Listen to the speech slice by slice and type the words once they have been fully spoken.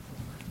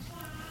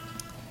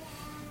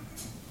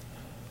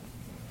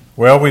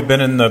Well, we've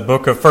been in the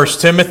book of 1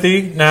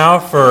 Timothy now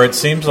for, it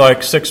seems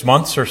like, 6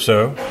 months or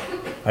so.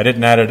 I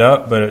didn't add it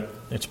up, but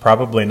it's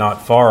probably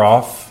not far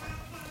off.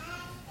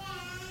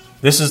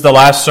 This is the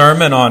last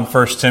sermon on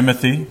 1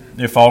 Timothy.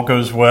 If all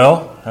goes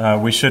well,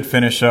 we should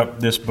finish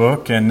up this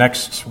book, and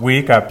next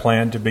week I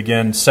plan to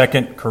begin 2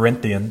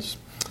 Corinthians.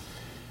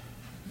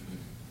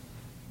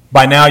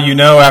 By now you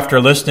know, after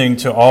listening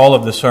to all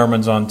of the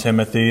sermons on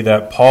Timothy,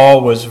 that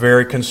Paul was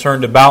very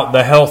concerned about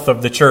the health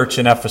of the church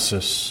in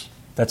Ephesus.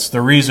 That's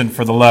the reason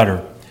for the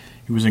letter.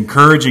 He was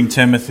encouraging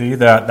Timothy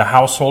that the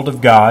household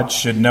of God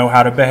should know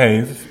how to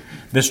behave.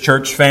 This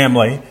church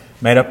family,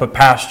 made up of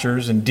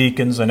pastors and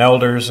deacons and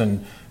elders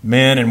and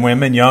men and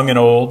women, young and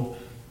old,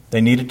 they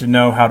needed to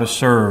know how to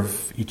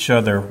serve each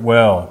other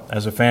well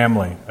as a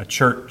family, a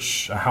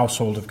church, a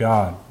household of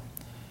God.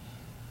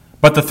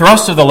 But the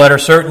thrust of the letter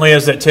certainly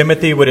is that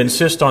Timothy would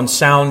insist on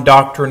sound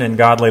doctrine and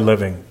godly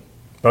living,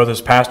 both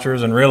as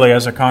pastors and really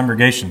as a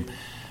congregation.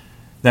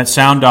 That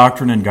sound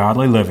doctrine and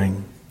godly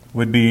living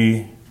would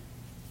be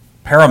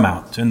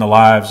paramount in the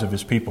lives of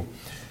his people.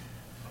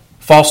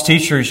 False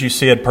teachers, you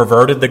see, had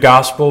perverted the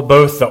gospel,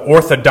 both the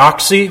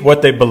orthodoxy,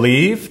 what they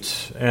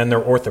believed, and their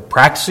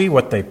orthopraxy,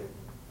 what they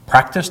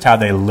practiced, how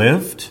they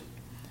lived.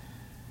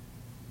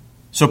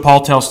 So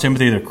Paul tells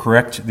Timothy to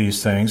correct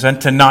these things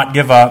and to not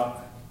give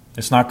up.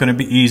 It's not going to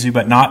be easy,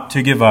 but not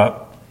to give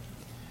up.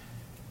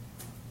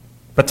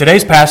 But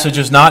today's passage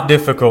is not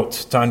difficult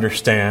to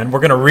understand. We're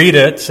going to read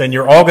it, and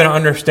you're all going to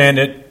understand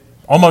it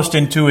almost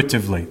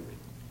intuitively.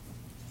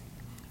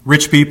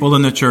 Rich people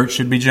in the church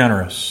should be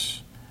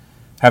generous,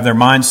 have their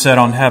minds set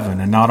on heaven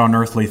and not on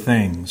earthly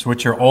things,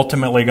 which are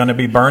ultimately going to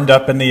be burned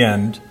up in the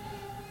end.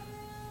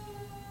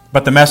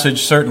 But the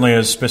message certainly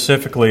is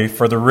specifically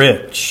for the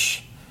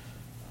rich.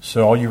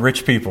 So all you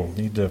rich people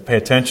need to pay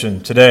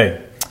attention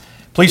today.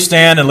 Please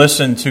stand and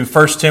listen to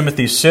 1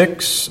 Timothy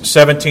 6,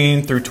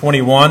 17 through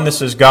 21.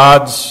 This is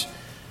God's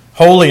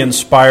holy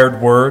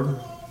inspired word,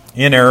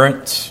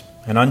 inerrant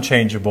and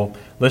unchangeable.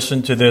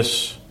 Listen to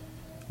this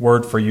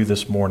word for you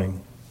this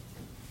morning.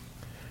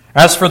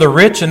 As for the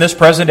rich in this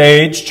present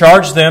age,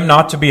 charge them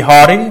not to be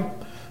haughty,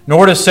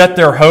 nor to set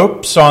their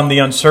hopes on the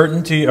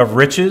uncertainty of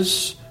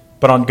riches,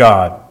 but on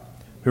God,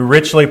 who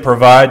richly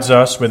provides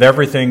us with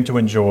everything to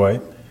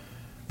enjoy.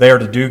 They are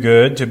to do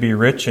good, to be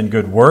rich in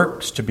good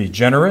works, to be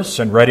generous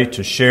and ready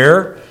to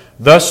share,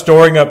 thus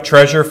storing up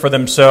treasure for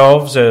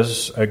themselves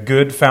as a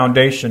good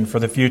foundation for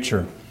the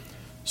future,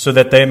 so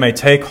that they may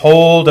take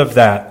hold of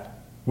that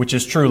which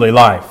is truly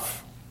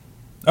life.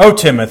 O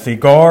Timothy,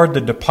 guard the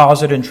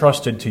deposit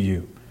entrusted to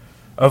you.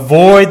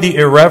 Avoid the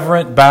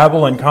irreverent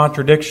babble and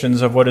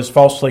contradictions of what is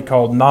falsely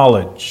called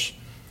knowledge,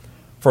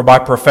 for by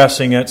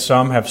professing it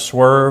some have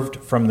swerved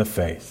from the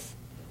faith.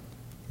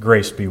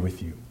 Grace be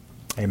with you.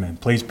 Amen.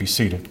 Please be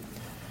seated.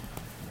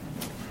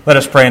 Let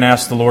us pray and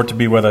ask the Lord to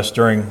be with us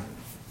during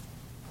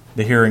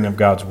the hearing of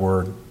God's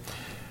word.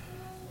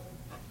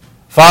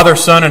 Father,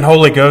 Son, and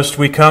Holy Ghost,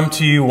 we come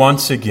to you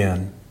once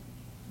again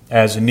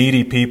as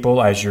needy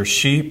people, as your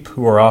sheep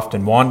who are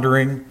often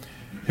wandering,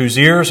 whose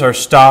ears are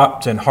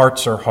stopped and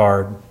hearts are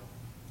hard.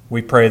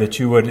 We pray that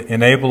you would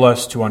enable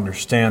us to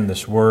understand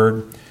this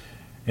word,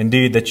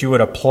 indeed that you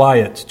would apply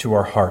it to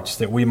our hearts,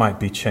 that we might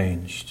be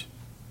changed.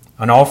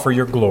 And all for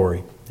your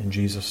glory. In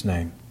Jesus'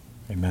 name,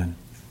 amen.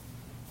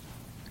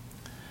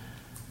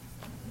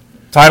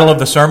 The title of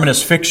the sermon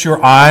is Fix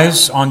Your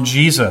Eyes on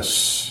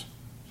Jesus.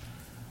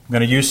 I'm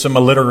going to use some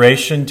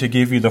alliteration to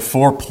give you the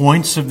 4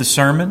 points of the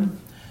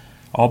sermon,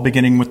 all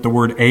beginning with the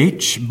word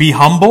H. Be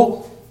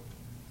humble.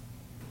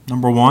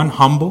 Number 1,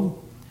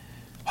 humble.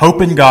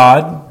 Hope in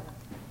God.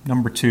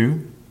 Number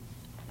 2.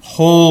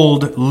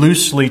 Hold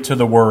loosely to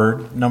the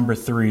word. Number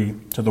 3.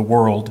 To the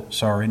world.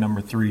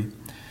 Number 3.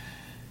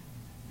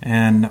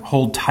 And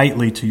hold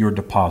tightly to your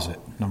deposit.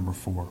 Number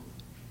 4.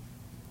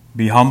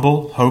 Be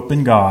humble, hope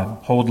in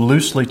God, hold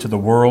loosely to the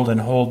world,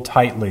 and hold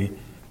tightly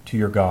to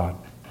your God.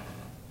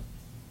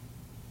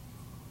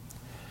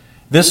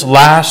 This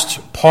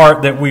last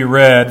part that we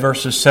read,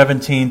 verses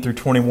 17 through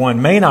 21,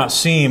 may not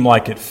seem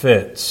like it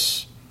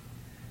fits.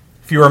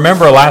 If you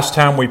remember last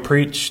time we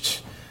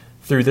preached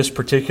through this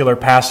particular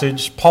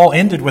passage, Paul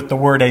ended with the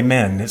word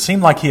amen. It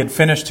seemed like he had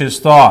finished his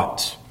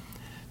thought,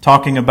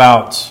 talking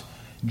about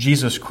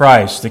Jesus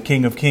Christ, the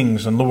King of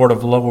Kings and Lord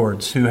of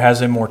Lords, who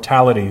has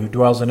immortality, who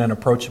dwells in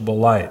unapproachable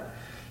light.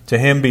 To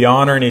him be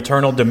honor and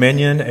eternal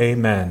dominion.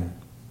 Amen.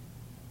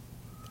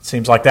 It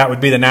seems like that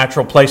would be the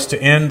natural place to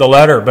end the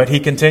letter, but he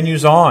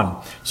continues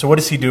on. So what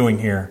is he doing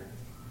here?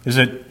 Is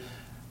it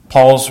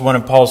one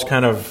of Paul's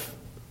kind of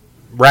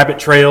rabbit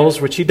trails,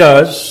 which he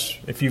does?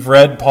 If you've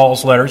read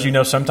Paul's letters, you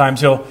know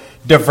sometimes he'll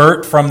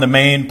divert from the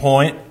main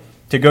point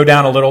to go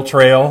down a little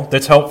trail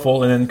that's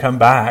helpful and then come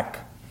back.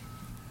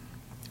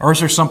 Or is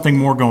there something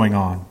more going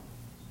on?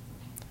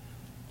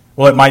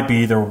 Well, it might be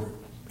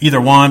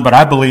either one, but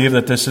I believe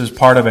that this is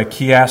part of a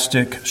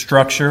chiastic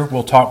structure.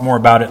 We'll talk more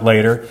about it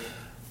later.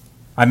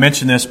 I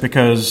mention this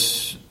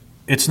because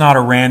it's not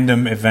a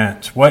random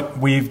event. What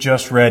we've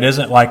just read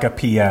isn't like a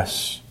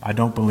PS. I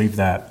don't believe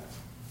that.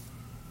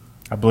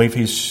 I believe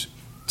he's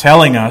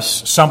telling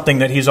us something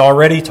that he's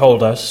already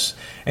told us,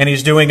 and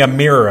he's doing a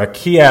mirror. A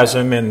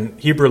chiasm in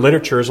Hebrew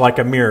literature is like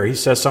a mirror. He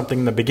says something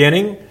in the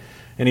beginning,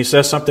 and he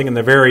says something in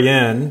the very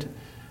end.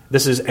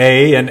 This is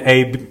A and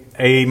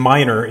A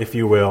minor, if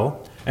you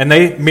will. And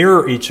they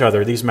mirror each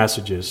other, these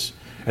messages.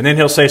 And then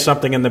he'll say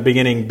something in the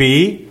beginning,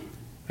 B,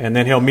 and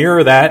then he'll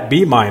mirror that,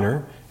 B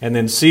minor, and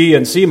then C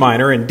and C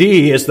minor, and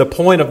D is the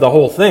point of the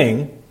whole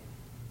thing,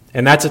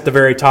 and that's at the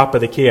very top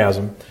of the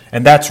chiasm.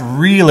 And that's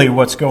really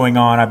what's going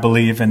on, I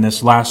believe, in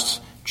this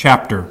last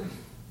chapter.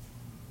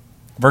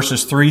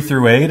 Verses 3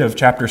 through 8 of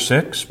chapter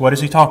 6, what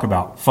does he talk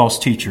about? False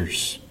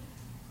teachers.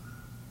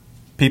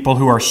 People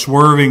who are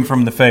swerving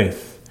from the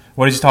faith.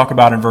 What does he talk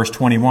about in verse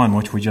 21,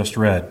 which we just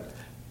read?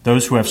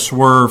 Those who have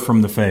swerved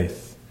from the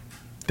faith.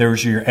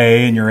 There's your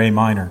A and your A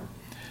minor.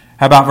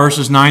 How about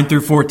verses 9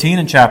 through 14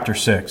 in chapter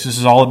 6? This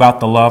is all about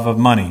the love of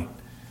money,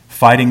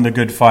 fighting the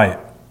good fight.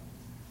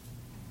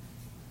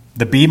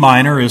 The B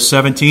minor is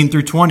 17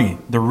 through 20.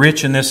 The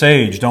rich in this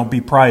age, don't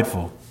be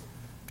prideful.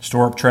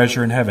 Store up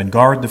treasure in heaven.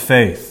 Guard the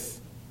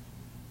faith.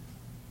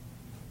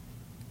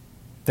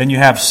 Then you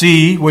have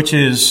C, which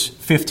is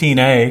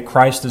 15a.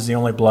 Christ is the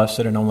only blessed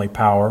and only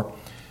power.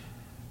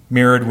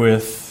 Mirrored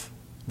with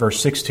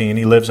verse 16.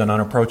 He lives in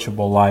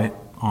unapproachable light,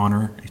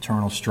 honor,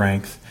 eternal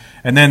strength.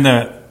 And then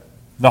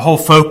the whole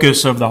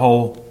focus of the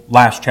whole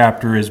last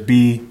chapter is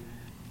verse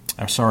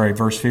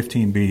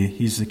 15b.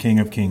 He's the King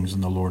of kings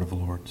and the Lord of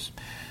lords.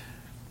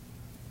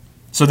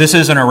 So this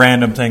isn't a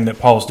random thing that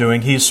Paul's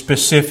doing. He's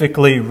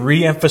specifically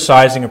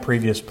re-emphasizing a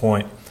previous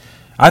point.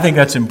 I think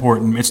that's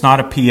important. It's not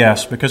a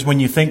PS, because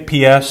when you think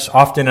PS,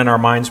 often in our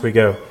minds we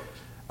go,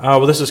 oh,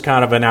 well, this is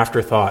kind of an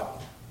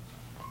afterthought.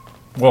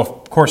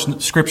 Well, of course,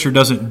 Scripture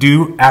doesn't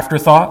do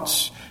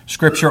afterthoughts.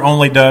 Scripture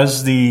only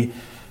does the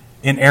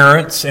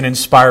inerrant and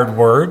inspired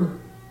word.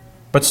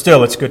 But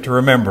still, it's good to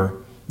remember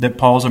that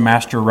Paul's a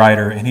master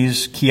writer, and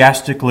he's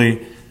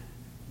chiastically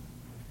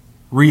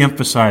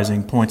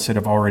re-emphasizing points that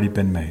have already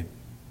been made.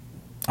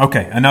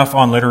 Okay, enough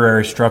on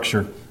literary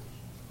structure.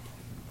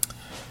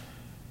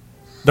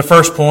 The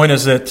first point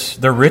is that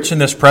the rich in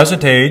this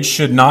present age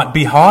should not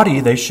be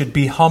haughty. They should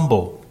be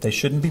humble. They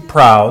shouldn't be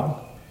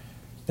proud.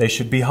 They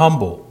should be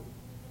humble.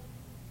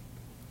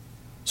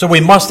 So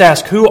we must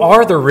ask, who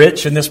are the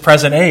rich in this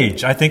present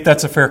age? I think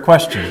that's a fair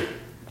question.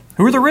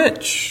 Who are the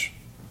rich?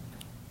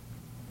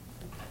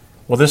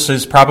 Well, this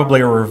is probably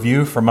a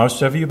review for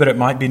most of you, but it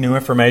might be new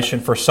information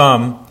for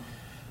some.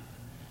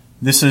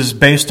 This is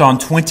based on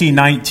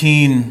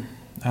 2019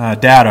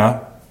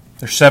 data.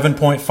 There's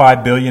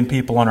 7.5 billion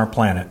people on our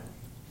planet.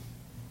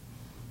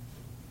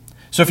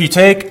 So if you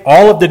take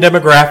all of the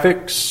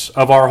demographics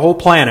of our whole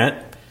planet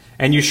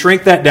and you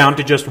shrink that down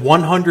to just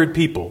 100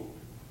 people,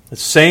 the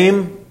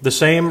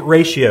same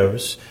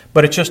ratios,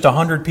 but it's just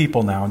 100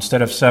 people now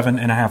instead of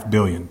 7.5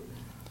 billion.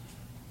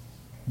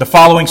 The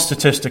following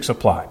statistics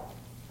apply.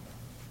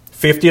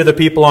 50 of the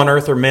people on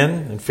earth are men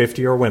and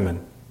 50 are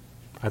women.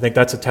 I think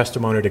that's a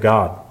testimony to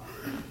God.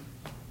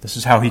 This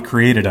is how He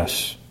created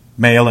us,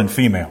 male and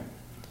female.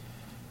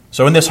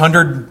 So in this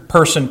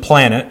 100-person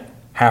planet,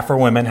 half are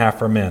women,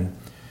 half are men.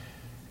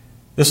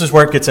 This is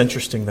where it gets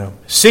interesting, though.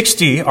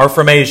 60 are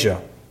from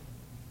Asia.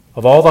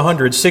 Of all the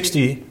 100,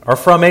 60 are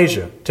from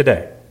Asia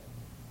today.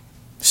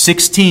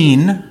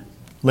 16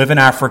 live in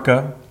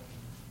Africa.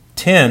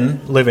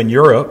 10 live in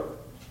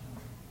Europe.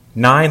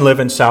 9 live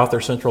in South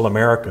or Central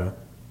America.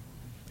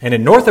 And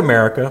in North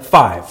America,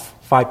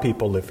 5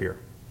 people live here.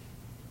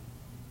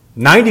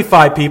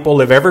 95 people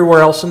live everywhere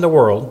else in the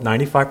world.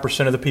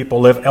 95% of the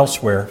people live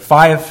elsewhere.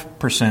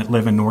 5%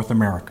 live in North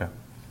America.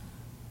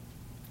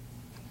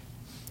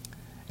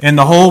 In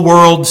the whole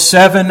world,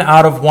 7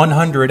 out of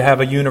 100 have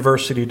a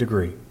university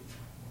degree.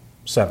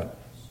 7.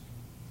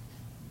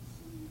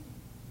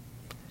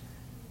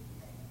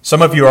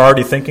 Some of you are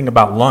already thinking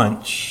about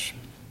lunch.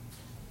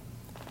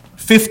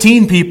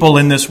 15 people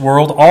in this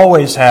world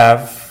always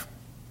have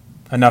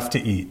enough to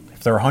eat.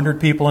 If there are 100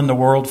 people in the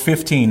world,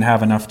 15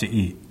 have enough to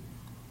eat.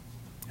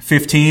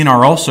 15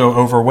 are also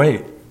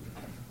overweight.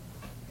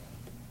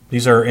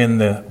 These are in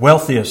the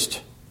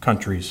wealthiest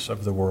countries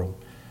of the world.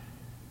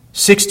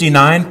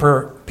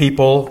 69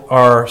 people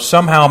are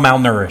somehow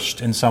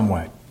malnourished in some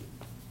way.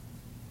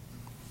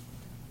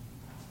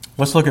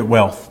 Let's look at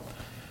wealth.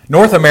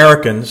 North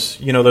Americans,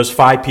 you know those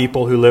 5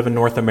 people who live in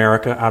North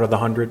America out of the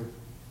 100?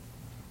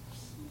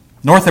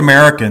 North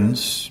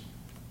Americans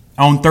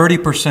own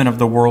 30% of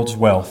the world's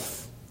wealth.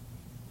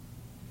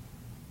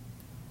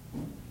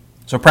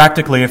 So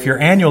practically, if your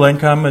annual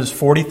income is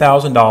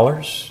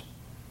 $40,000,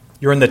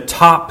 you're in the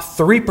top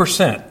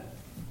 3%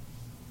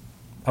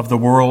 of the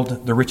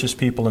world, the richest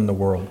people in the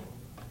world.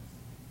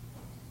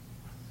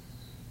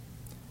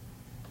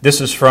 This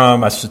is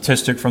from a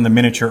statistic from the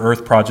Miniature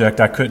Earth Project.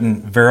 I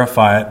couldn't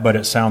verify it, but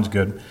it sounds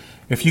good.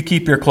 If you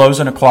keep your clothes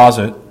in a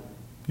closet,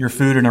 your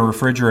food in a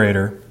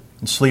refrigerator,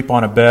 and sleep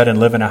on a bed and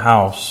live in a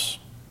house,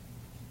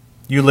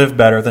 you live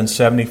better than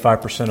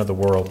 75% of the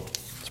world.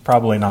 It's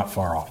probably not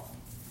far off.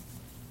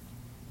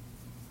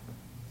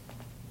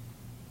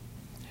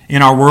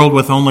 In our world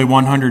with only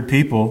 100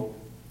 people,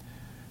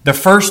 The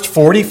first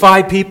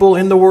 45 people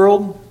in the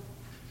world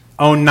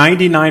own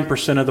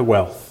 99% of the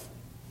wealth.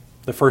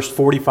 The first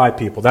 45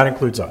 people, that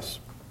includes us.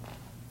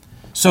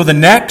 So the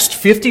next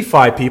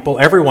 55 people,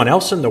 everyone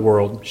else in the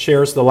world,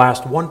 shares the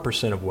last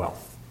 1% of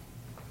wealth.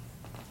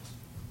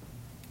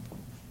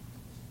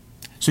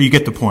 So you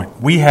get the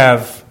point. We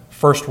have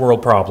first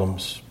world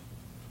problems.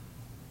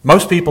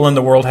 Most people in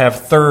the world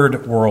have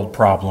third world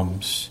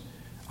problems.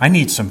 I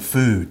need some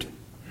food.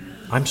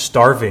 I'm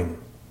starving.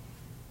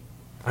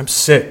 I'm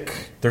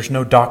sick. There's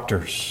no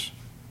doctors.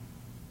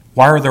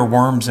 Why are there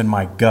worms in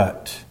my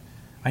gut?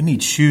 I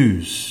need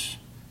shoes.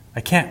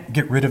 I can't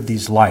get rid of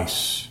these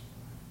lice.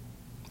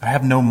 I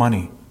have no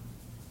money.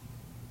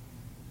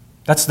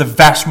 That's the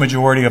vast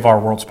majority of our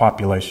world's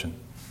population.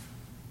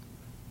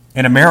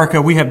 In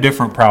America, we have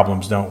different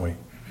problems, don't we?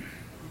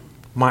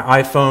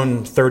 My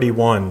iPhone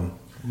 31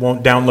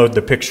 won't download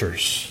the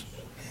pictures.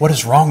 What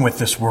is wrong with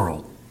this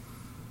world?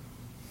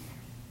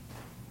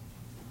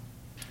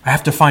 I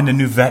have to find a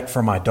new vet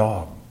for my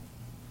dog.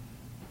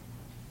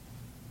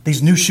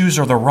 These new shoes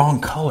are the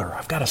wrong color.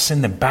 I've got to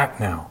send them back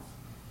now.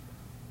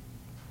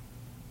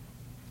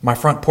 My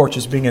front porch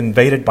is being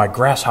invaded by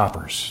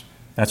grasshoppers.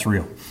 That's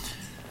real.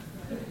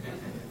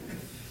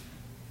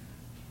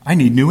 I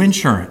need new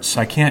insurance.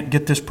 I can't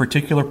get this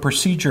particular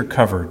procedure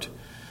covered.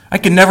 I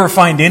can never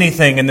find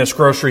anything in this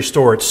grocery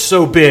store. It's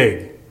so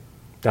big.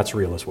 That's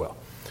real as well.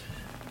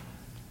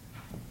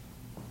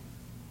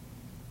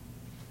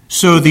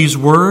 So these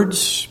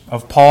words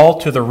of Paul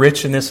to the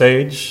rich in this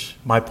age,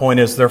 my point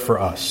is they're for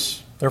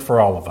us. They're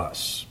for all of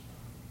us.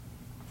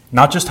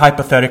 Not just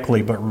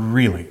hypothetically, but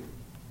really.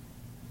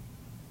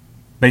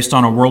 Based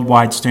on a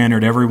worldwide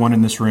standard, everyone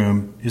in this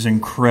room is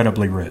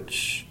incredibly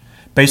rich.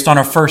 Based on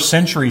a first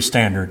century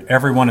standard,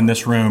 everyone in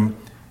this room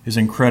is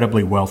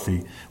incredibly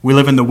wealthy. We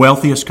live in the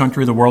wealthiest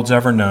country the world's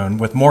ever known,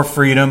 with more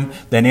freedom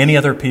than any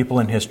other people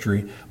in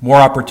history, more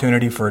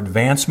opportunity for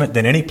advancement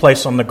than any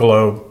place on the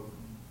globe.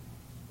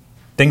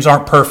 Things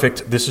aren't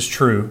perfect, this is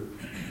true,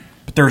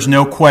 but there's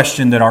no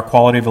question that our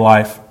quality of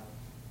life,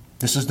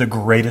 this is the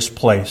greatest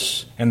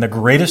place and the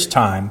greatest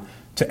time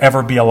to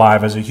ever be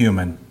alive as a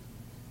human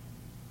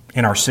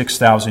in our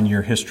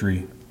 6,000-year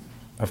history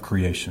of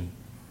creation.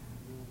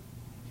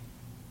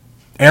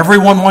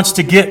 Everyone wants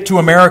to get to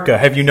America.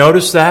 Have you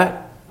noticed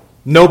that?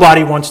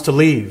 Nobody wants to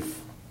leave.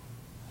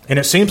 And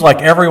it seems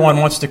like everyone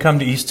wants to come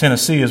to East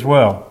Tennessee as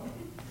well.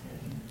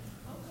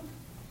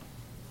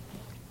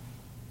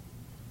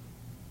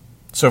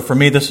 So for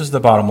me, this is the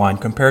bottom line.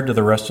 Compared to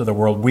the rest of the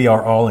world, we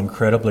are all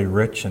incredibly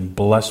rich and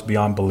blessed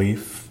beyond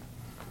belief.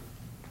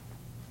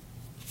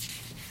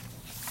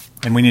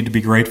 And we need to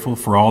be grateful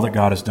for all that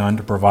God has done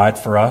to provide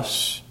for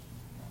us.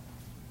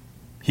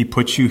 He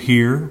puts you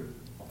here.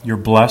 You're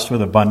blessed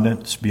with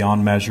abundance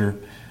beyond measure.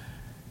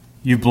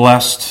 You're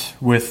blessed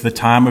with the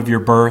time of your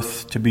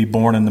birth to be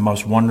born in the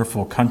most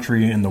wonderful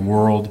country in the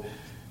world.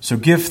 So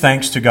give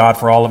thanks to God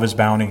for all of His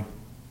bounty.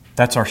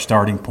 That's our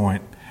starting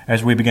point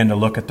as we begin to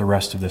look at the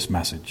rest of this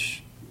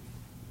message.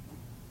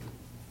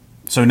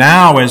 So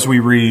now as we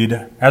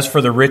read, as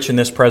for the rich in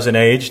this present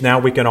age, now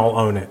we can all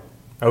own it.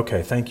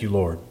 Okay, thank you,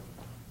 Lord.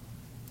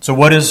 So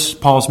what is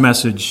Paul's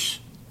message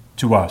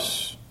to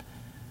us?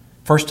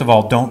 First of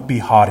all, don't be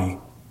haughty.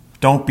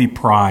 Don't be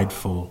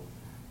prideful.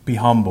 Be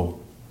humble.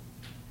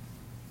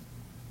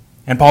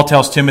 And Paul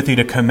tells Timothy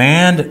to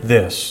command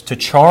this, to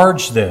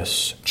charge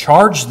this.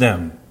 Charge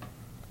them.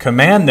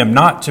 Command them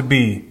not to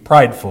be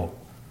prideful,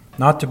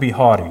 not to be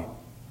haughty.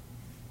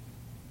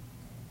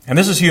 And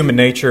this is human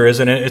nature,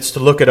 isn't it? It's to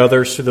look at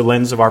others through the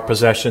lens of our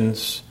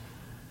possessions.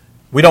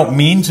 We don't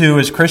mean to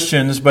as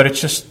Christians, but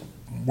it's just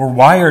we're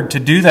wired to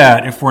do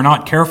that. If we're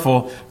not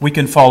careful, we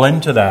can fall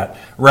into that,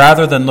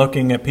 rather than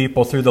looking at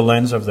people through the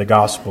lens of the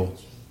gospel.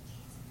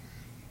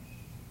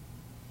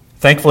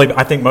 Thankfully,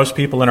 I think most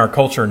people in our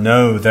culture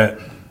know that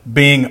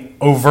being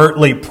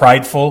overtly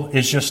prideful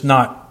is just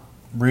not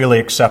really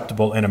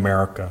acceptable in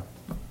America.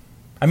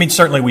 I mean,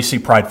 certainly we see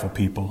prideful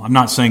people. I'm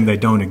not saying they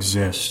don't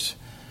exist.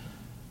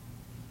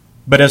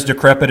 But as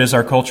decrepit as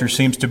our culture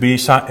seems to be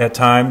at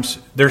times,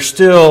 there's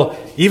still,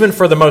 even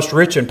for the most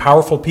rich and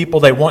powerful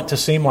people, they want to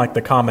seem like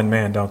the common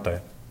man, don't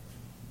they?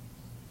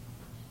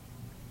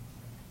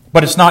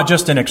 But it's not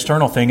just an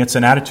external thing, it's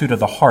an attitude of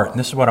the heart. And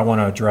this is what I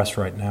want to address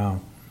right now.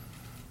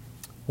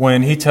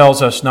 When he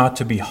tells us not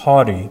to be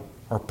haughty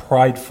or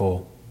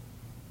prideful,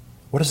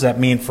 what does that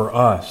mean for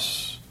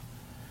us?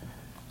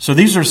 So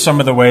these are some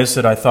of the ways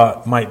that I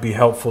thought might be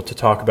helpful to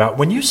talk about.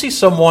 When you see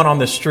someone on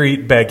the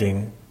street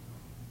begging,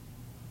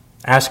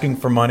 asking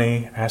for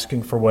money,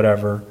 asking for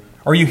whatever,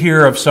 or you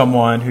hear of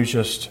someone who's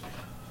just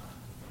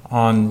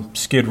on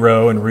Skid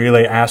Row and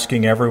really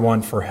asking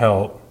everyone for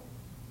help,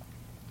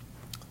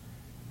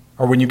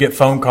 or when you get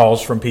phone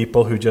calls from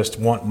people who just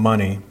want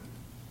money,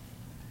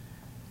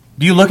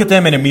 do you look at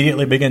them and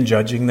immediately begin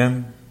judging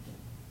them?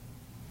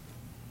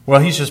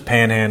 Well, he's just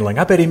panhandling.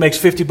 I bet he makes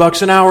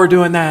 $50 an hour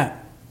doing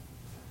that.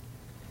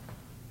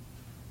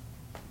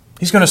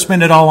 He's going to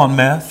spend it all on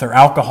meth or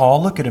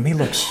alcohol. Look at him. He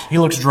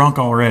looks drunk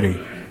already.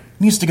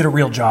 He needs to get a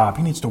real job.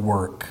 He needs to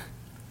work.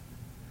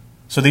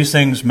 So these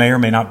things may or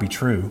may not be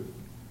true.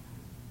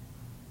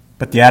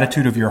 But the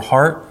attitude of your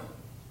heart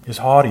is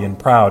haughty and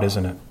proud,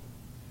 isn't it?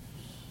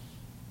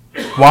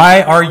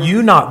 Why are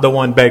you not the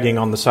one begging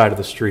on the side of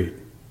the street?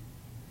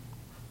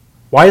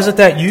 Why is it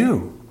that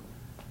you?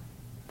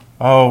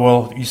 Oh,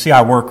 well, you see,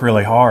 I work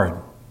really hard.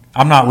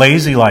 I'm not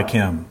lazy like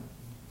him.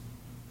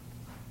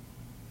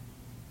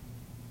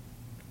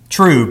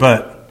 True,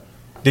 but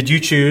did you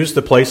choose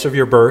the place of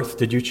your birth?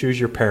 Did you choose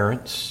your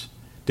parents?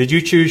 Did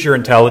you choose your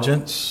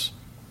intelligence?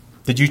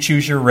 Did you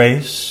choose your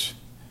race?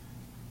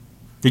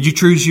 Did you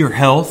choose your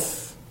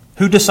health?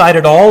 Who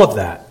decided all of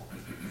that?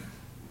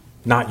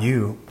 Not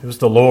you. It was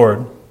the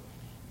Lord.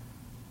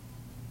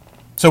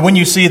 So when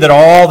you see that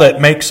all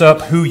that makes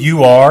up who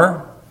you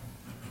are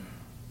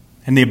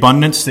and the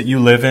abundance that you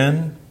live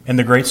in and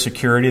the great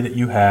security that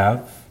you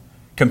have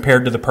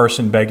compared to the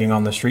person begging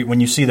on the street, when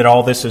you see that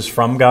all this is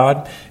from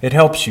God, it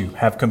helps you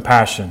have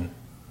compassion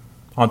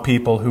on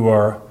people who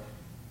are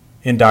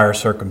in dire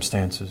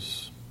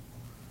circumstances.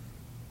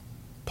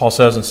 Paul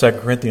says in 2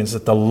 Corinthians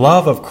that the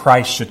love of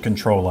Christ should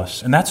control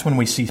us. And that's when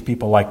we see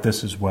people like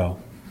this as well.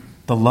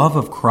 The love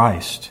of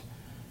Christ.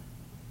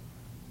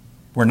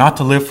 We're not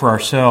to live for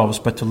ourselves,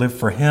 but to live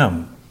for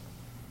Him.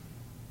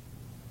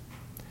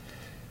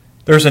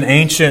 There's an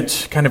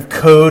ancient kind of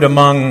code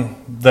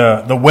among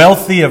the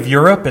wealthy of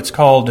Europe. It's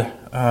called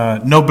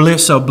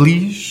noblesse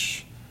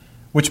oblige,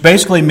 which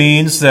basically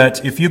means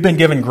that if you've been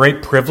given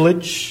great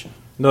privilege,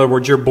 in other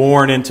words, you're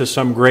born into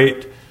some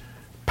great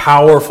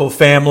powerful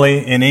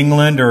family in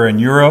England or in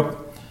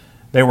Europe,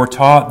 they were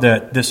taught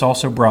that this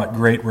also brought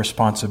great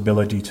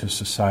responsibility to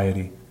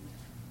society.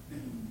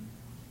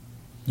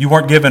 You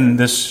weren't given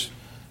this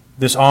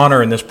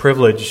honor and this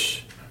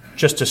privilege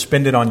just to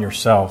spend it on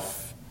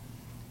yourself.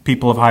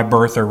 People of high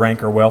birth or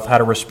rank or wealth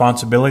had a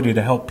responsibility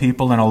to help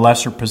people in a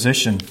lesser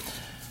position.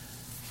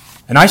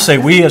 And I say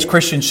we as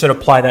Christians should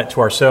apply that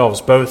to ourselves,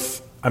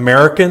 both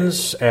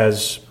Americans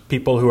as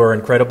people who are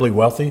incredibly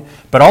wealthy,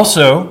 but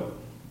also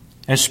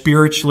as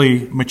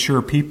spiritually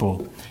mature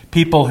people,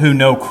 people who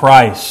know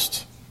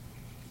Christ.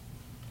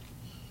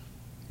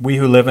 We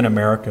who live in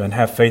America and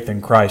have faith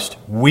in Christ,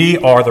 we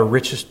are the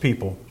richest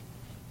people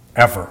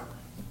ever.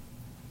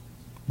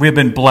 We have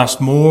been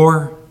blessed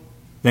more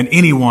than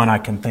anyone I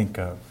can think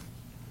of.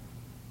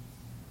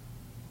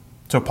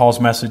 So Paul's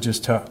message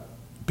is to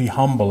be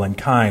humble and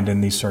kind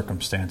in these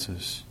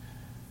circumstances,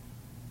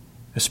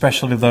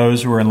 especially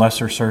those who are in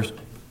lesser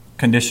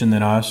condition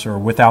than us or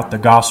without the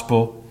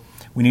gospel.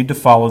 We need to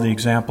follow the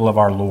example of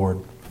our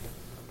Lord.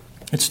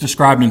 It's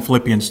described in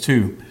Philippians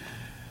 2.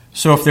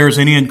 So if there is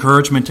any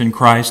encouragement in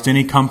Christ,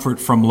 any comfort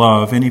from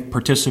love, any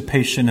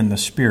participation in the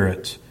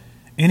Spirit,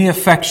 any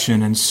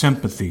affection and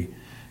sympathy,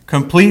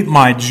 complete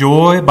my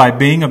joy by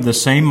being of the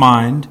same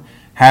mind,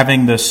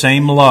 having the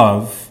same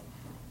love,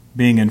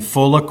 being in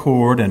full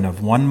accord and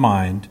of one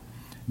mind.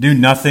 Do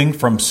nothing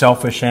from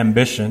selfish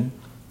ambition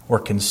or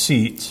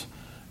conceit,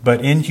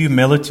 but in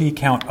humility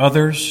count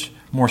others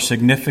more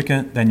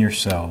significant than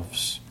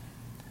yourselves.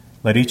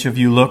 Let each of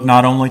you look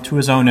not only to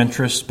his own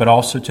interests, but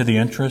also to the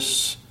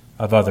interests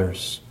of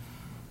others.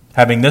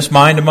 Having this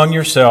mind among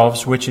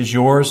yourselves, which is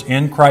yours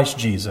in Christ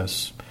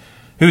Jesus,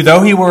 who,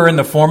 though he were in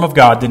the form of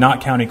God, did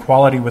not count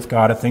equality with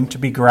God a thing to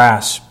be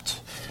grasped,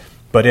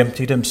 but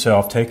emptied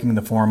himself, taking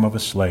the form of a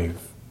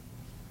slave.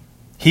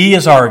 He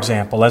is our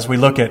example. As we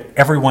look at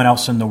everyone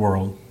else in the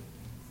world,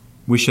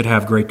 we should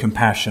have great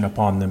compassion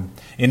upon them.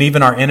 And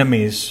even our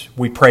enemies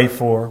we pray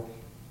for,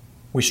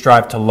 we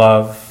strive to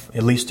love,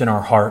 at least in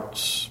our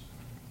hearts.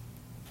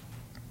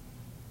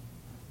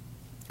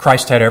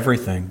 Christ had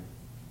everything,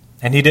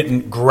 and he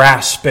didn't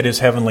grasp at his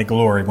heavenly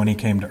glory when he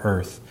came to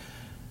earth.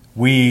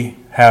 We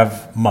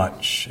have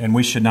much, and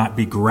we should not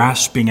be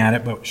grasping at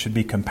it, but should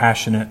be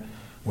compassionate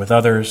with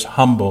others,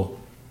 humble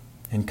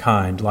and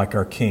kind, like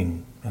our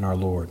King and our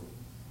Lord.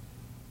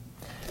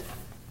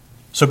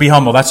 So be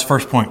humble. That's the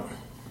first point.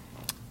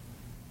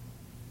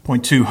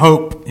 Point 2,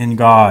 hope in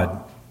God.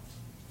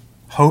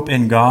 Hope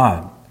in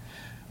God.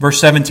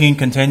 Verse 17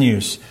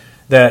 continues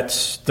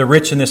that the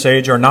rich in this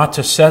age are not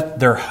to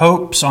set their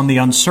hopes on the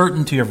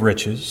uncertainty of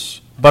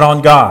riches, but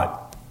on God,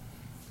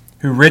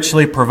 who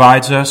richly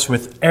provides us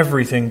with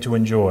everything to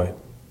enjoy.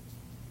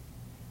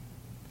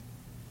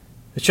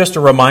 It's just a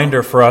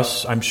reminder for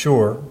us, I'm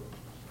sure.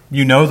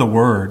 You know the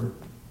Word.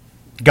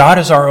 God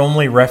is our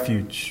only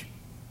refuge.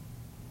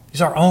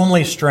 He's our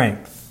only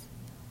strength.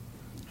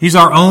 He's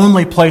our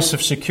only place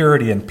of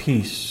security and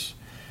peace.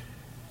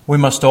 We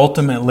must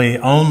ultimately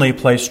only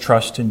place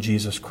trust in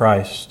Jesus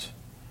Christ.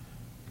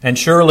 And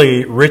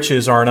surely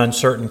riches are an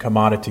uncertain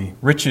commodity.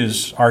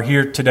 Riches are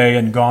here today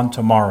and gone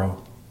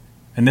tomorrow.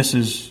 And this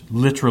is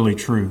literally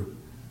true.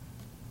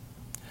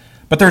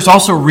 But there's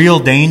also real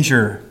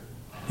danger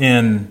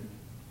in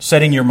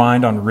setting your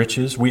mind on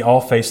riches. We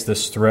all face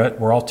this threat.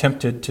 We're all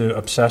tempted to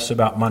obsess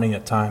about money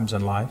at times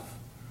in life.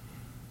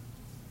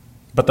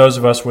 But those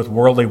of us with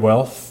worldly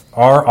wealth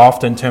are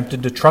often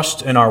tempted to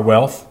trust in our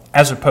wealth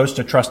as opposed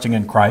to trusting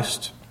in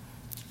Christ.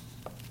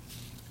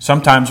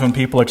 Sometimes when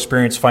people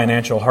experience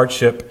financial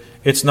hardship,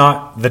 it's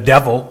not the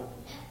devil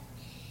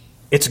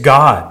It's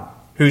God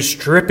who's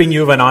stripping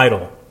you of an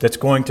idol that's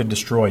going to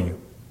destroy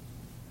you.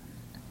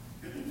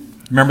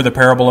 Remember the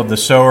parable of the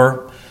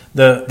sower?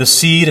 The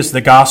seed is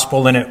the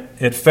gospel, and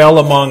it fell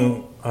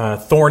among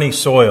thorny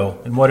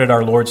soil. And what did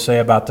our Lord say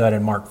about that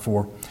in Mark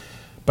 4?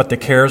 But the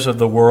cares of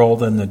the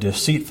world and the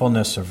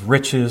deceitfulness of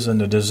riches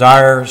and the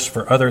desires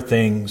for other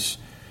things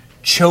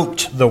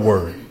choked the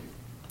word,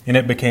 and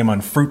it became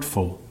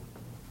unfruitful.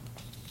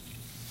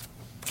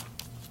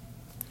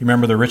 You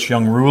remember the rich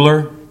young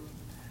ruler?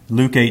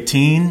 Luke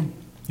 18.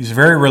 He's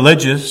very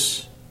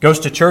religious, goes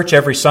to church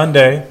every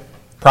Sunday,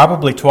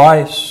 probably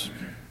twice.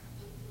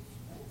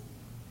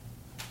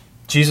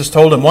 Jesus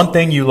told him, one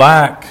thing you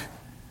lack,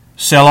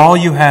 sell all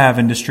you have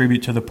and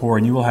distribute to the poor,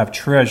 and you will have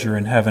treasure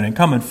in heaven, and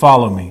come and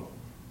follow me.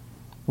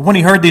 But when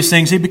he heard these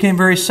things, he became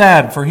very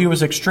sad, for he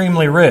was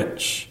extremely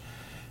rich.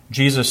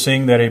 Jesus,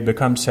 seeing that he had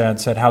become sad,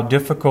 said, how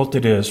difficult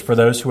it is for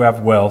those who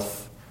have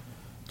wealth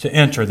to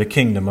enter the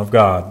kingdom of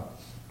God.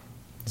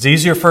 It's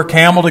easier for a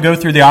camel to go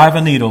through the eye of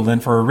a needle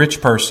than for a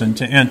rich person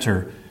to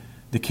enter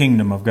the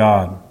kingdom of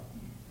God.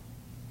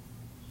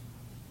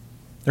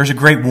 There's a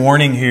great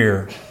warning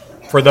here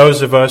for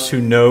those of us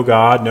who know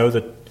God, know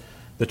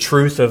the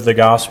truth of the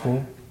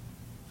gospel.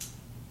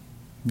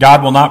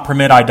 God will not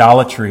permit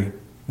idolatry. And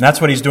that's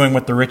what he's doing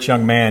with the rich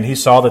young man. He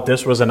saw that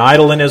this was an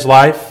idol in his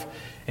life,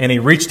 and he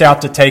reached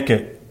out to take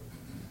it.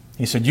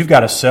 He said, you've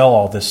got to sell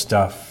all this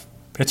stuff.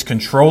 It's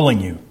controlling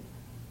you.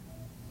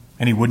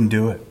 And he wouldn't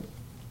do it.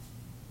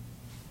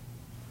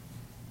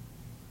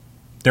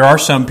 There are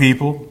some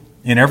people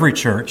in every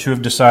church who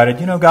have decided,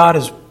 God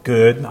is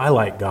good. I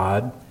like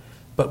God.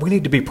 But we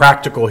need to be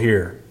practical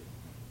here.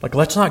 Like,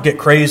 let's not get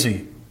crazy.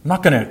 I'm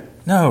not going to,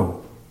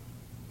 no.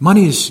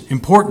 Money is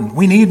important.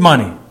 We need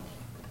money.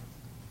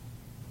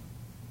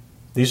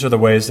 These are the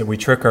ways that we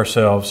trick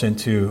ourselves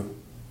into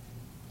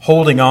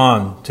holding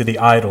on to the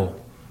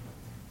idol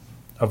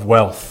of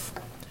wealth.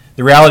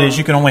 The reality is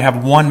you can only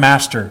have one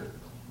master.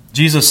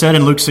 Jesus said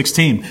in Luke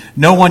 16,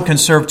 no one can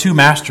serve two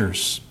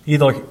masters.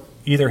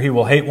 Either he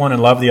will hate one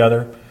and love the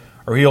other,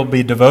 or he'll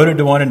be devoted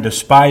to one and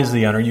despise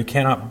the other. You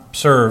cannot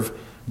serve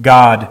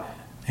God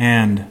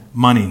and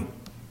money.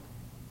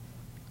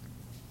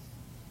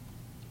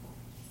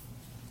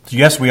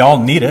 Yes, we all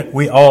need it.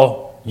 We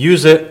all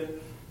use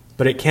it,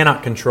 but it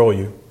cannot control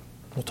you.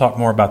 We'll talk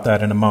more about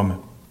that in a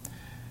moment.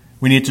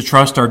 We need to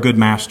trust our good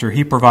master.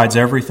 He provides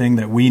everything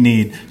that we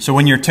need. So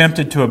when you're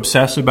tempted to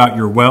obsess about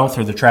your wealth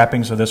or the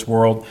trappings of this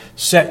world,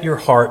 set your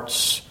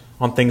hearts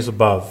on things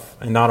above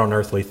and not on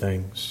earthly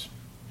things.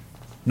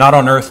 Not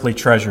on earthly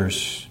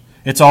treasures.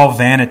 It's all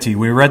vanity.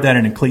 We read that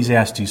in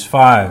Ecclesiastes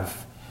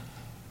 5.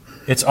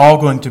 It's all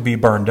going to be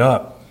burned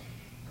up.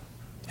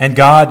 And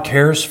God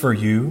cares for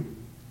you.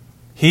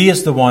 He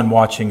is the one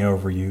watching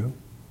over you.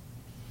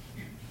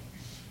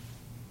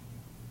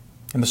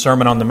 In the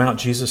Sermon on the Mount,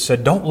 Jesus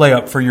said, don't lay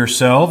up for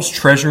yourselves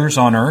treasures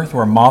on earth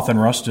where moth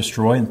and rust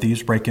destroy and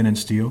thieves break in and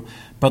steal,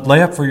 but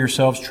lay up for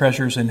yourselves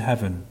treasures in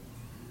heaven,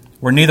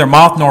 where neither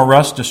moth nor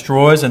rust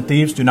destroys and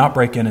thieves do not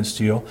break in and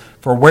steal.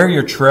 For where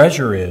your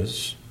treasure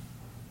is,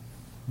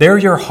 there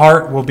your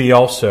heart will be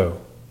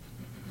also.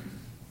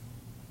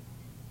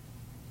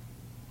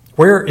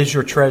 Where is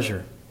your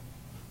treasure?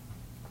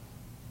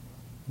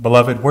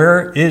 Beloved,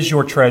 where is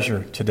your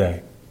treasure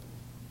today?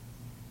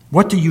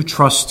 What do you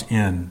trust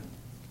in?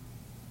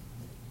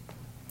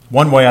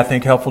 One way I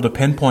think helpful to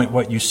pinpoint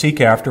what you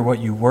seek after, what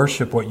you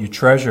worship, what you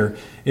treasure,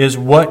 is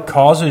what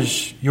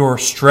causes your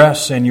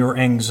stress and your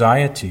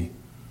anxiety.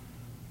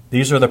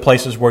 These are the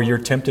places where you're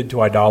tempted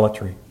to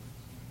idolatry.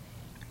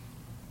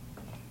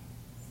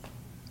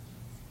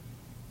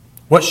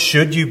 What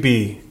should you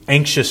be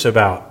anxious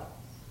about?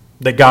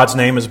 That God's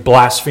name is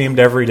blasphemed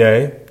every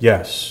day?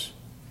 Yes.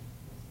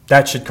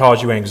 That should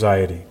cause you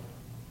anxiety.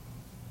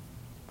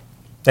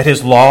 That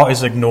His law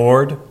is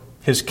ignored,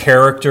 His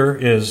character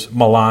is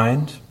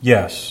maligned?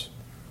 Yes.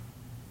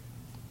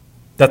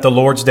 That the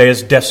Lord's Day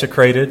is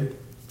desecrated,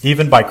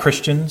 even by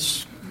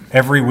Christians,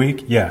 every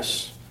week?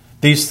 Yes.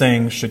 These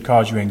things should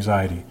cause you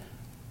anxiety.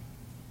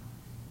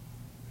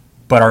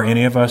 But are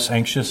any of us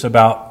anxious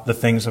about the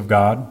things of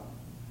God?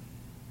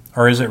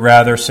 Or is it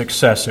rather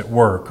success at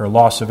work, or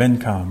loss of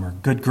income, or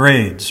good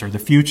grades, or the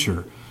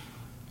future?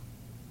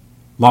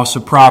 Loss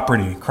of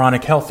property,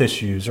 chronic health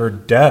issues, or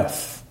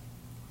death,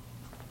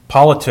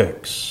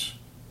 politics,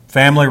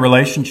 family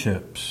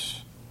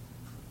relationships.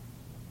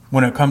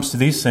 When it comes to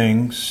these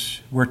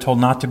things, we're told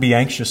not to be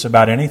anxious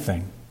about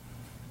anything,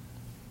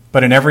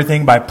 but in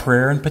everything by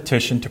prayer and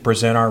petition to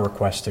present our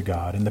requests to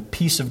God. And the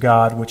peace of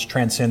God, which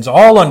transcends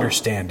all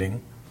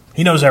understanding,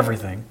 He knows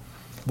everything,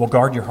 will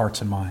guard your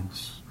hearts and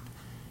minds.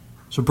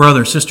 So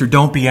brother, sister,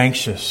 don't be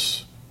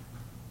anxious.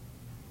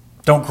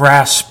 Don't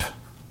grasp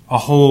a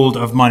hold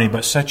of money,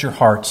 but set your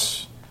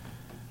hearts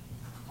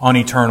on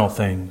eternal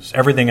things.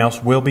 Everything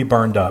else will be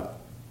burned up.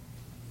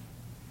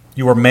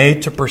 You were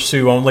made to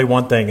pursue only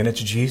one thing, and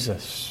it's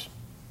Jesus.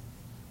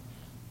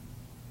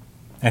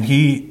 And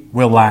He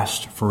will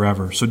last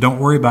forever. So don't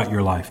worry about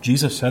your life.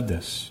 Jesus said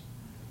this.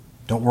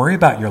 Don't worry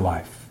about your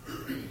life.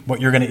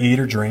 What you're going to eat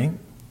or drink.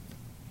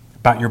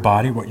 about your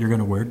body, what you're going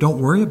to wear. Don't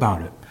worry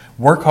about it.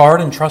 Work hard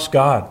and trust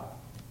God.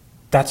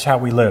 That's how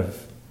we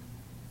live.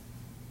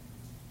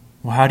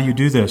 Well, how do you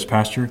do this,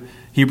 Pastor?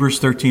 Hebrews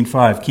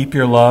 13:5. Keep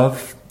your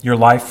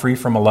life free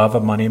from a love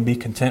of money, and be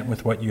content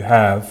with what you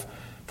have.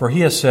 For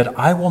he has said,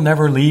 I will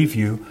never leave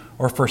you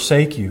or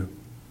forsake you.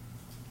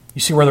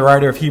 You see where the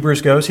writer of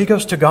Hebrews goes? He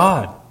goes to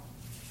God.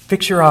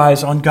 Fix your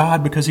eyes on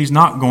God, because he's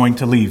not going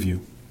to leave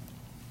you.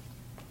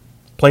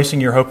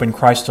 Placing your hope in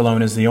Christ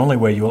alone is the only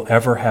way you will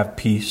ever have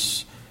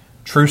peace.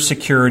 True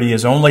security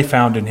is only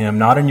found in him,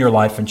 not in your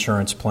life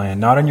insurance plan,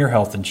 not in your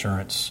health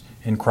insurance,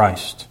 in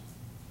Christ.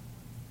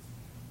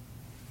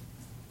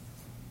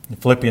 In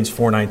Philippians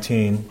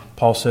 4:19,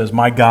 Paul says,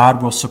 My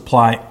God will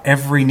supply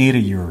every need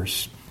of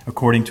yours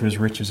according to his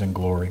riches and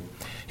glory.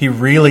 He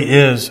really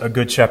is a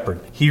good shepherd.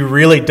 He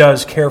really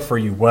does care for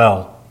you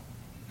well.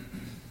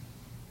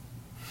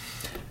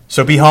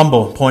 So be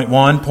humble, point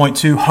 1. Point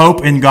 2,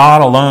 hope in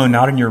God alone,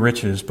 not in your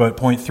riches. But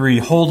point 3,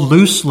 hold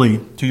loosely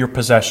to your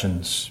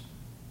possessions.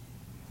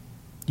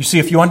 You see,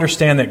 if you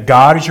understand that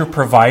God is your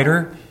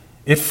provider,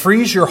 it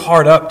frees your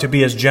heart up to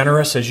be as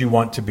generous as you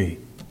want to be.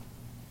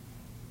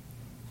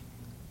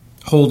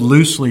 Hold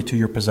loosely to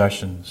your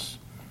possessions.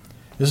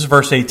 This is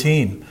verse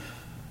 18.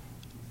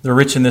 The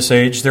rich in this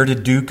age, they're to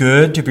do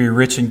good, to be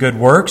rich in good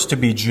works, to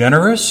be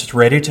generous,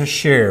 ready to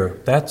share.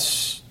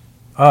 That's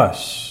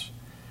us.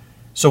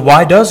 So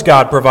why does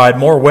God provide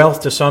more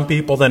wealth to some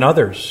people than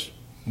others?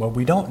 Well,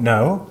 we don't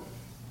know.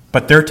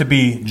 But they're to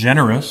be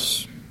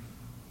generous,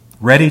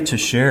 ready to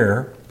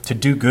share, to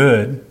do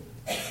good.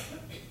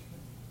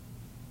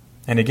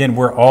 And again,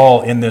 we're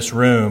all in this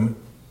room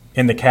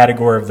in the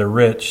category of the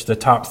rich, the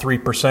top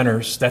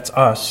 3%ers. That's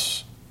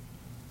us.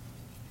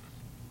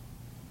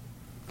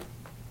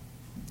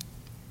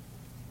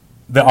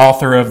 The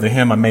author of the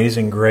hymn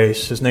Amazing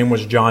Grace, his name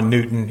was John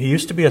Newton. He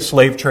used to be a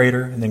slave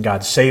trader, and then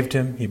God saved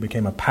him. He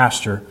became a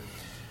pastor.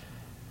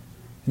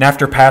 And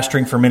after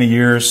pastoring for many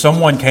years,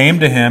 someone came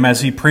to him as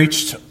he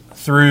preached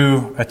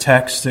through a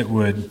text that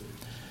would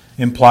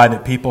imply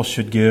that people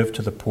should give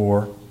to the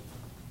poor.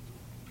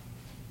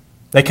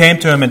 They came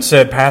to him and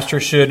said,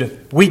 Pastor,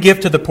 should we give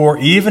to the poor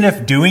even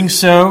if doing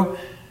so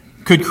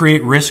could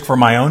create risk for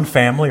my own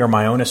family or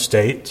my own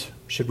estate?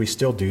 Should we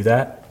still do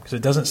that? Because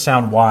it doesn't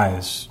sound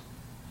wise.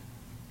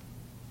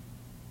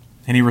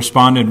 And he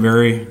responded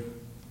very,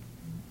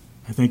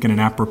 I think, in an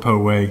apropos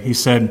way. He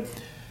said,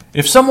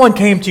 if someone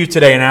came to you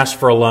today and asked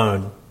for a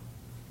loan,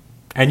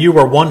 and you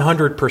were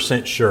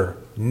 100% sure,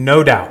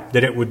 no doubt,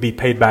 that it would be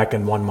paid back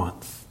in 1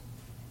 month,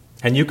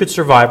 and you could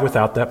survive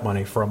without that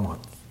money for a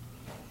month,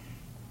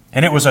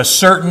 and it was a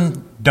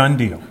certain done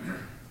deal,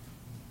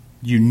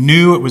 you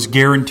knew it was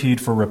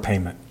guaranteed for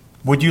repayment,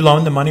 would you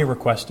loan the money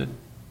requested?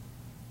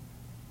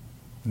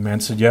 The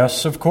man said,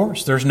 yes, of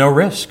course. There's no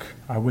risk.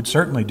 I would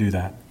certainly do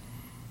that.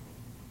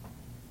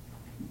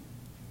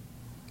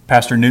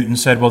 Pastor Newton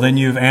said, well, then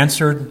you've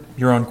answered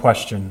your own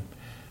question,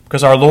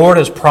 because our Lord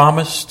has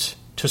promised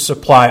to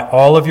supply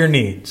all of your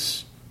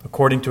needs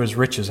according to his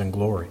riches and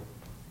glory.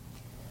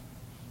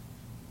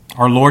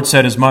 Our Lord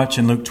said as much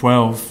in Luke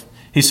 12.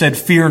 He said,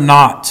 fear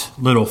not,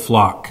 little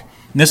flock.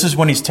 And this is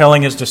when he's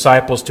telling his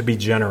disciples to be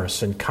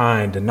generous and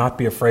kind and not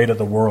be afraid of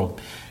the world.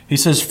 He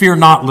says, fear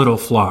not, little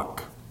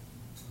flock.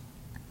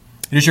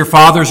 It is your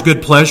Father's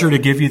good pleasure to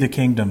give you the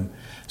kingdom.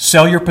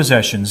 Sell your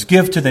possessions,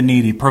 give to the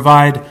needy,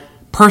 provide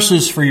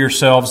purses for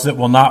yourselves that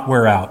will not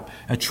wear out,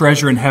 a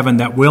treasure in heaven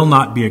that will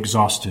not be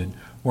exhausted,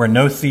 where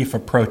no thief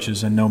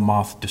approaches and no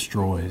moth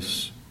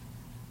destroys.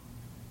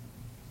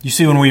 You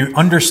see, when we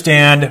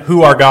understand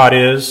who our God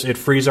is, it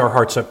frees our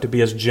hearts up to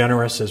be as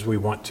generous as we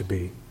want to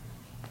be.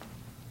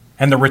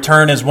 And the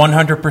return is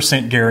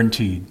 100%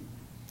 guaranteed.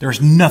 There's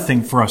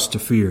nothing for us to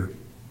fear.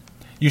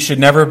 You should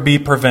never be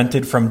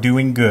prevented from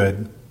doing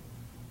good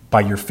by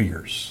your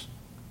fears.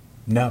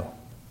 No.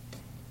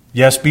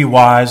 Yes, be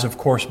wise. Of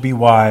course, be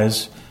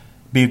wise.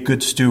 Be a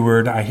good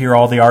steward. I hear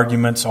all the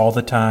arguments all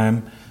the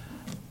time.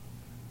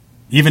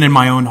 Even in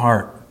my own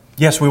heart.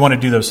 Yes, we want to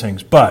do those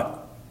things. But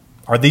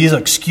are these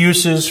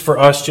excuses for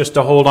us just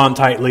to hold on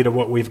tightly to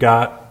what we've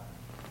got?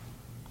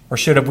 Or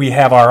should we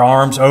have our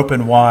arms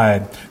open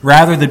wide?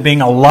 Rather than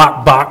being a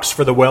lockbox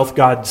for the wealth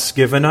God's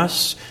given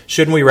us,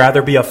 shouldn't we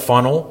rather be a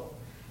funnel?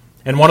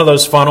 And one of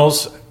those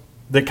funnels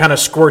that kind of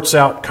squirts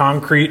out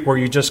concrete where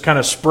you just kind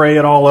of spray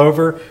it all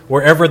over.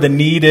 Wherever the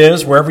need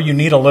is, wherever you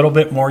need a little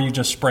bit more, you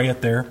just spray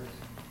it there.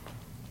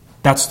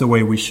 That's the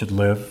way we should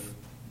live.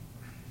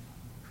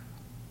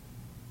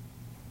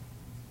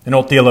 An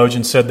old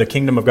theologian said the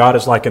kingdom of God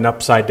is like an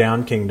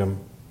upside-down kingdom.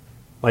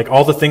 Like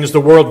all the things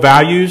the world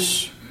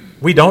values,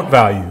 we don't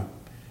value.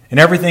 And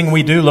everything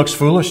we do looks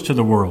foolish to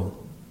the world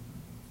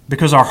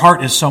because our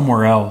heart is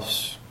somewhere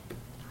else.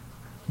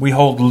 We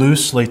hold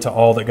loosely to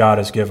all that God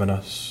has given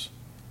us.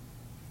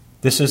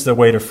 This is the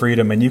way to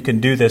freedom, and you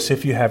can do this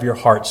if you have your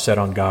heart set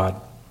on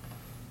God.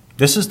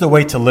 This is the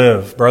way to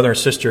live, brother and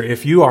sister.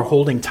 If you are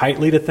holding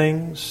tightly to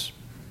things,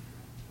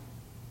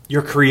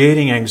 you're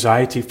creating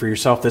anxiety for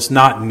yourself that's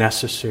not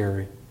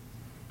necessary.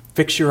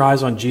 Fix your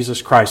eyes on Jesus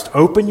Christ.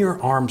 Open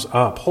your arms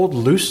up. Hold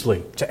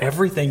loosely to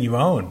everything you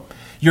own.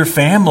 Your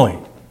family,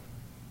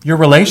 your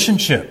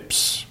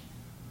relationships,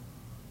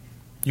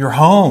 your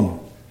home,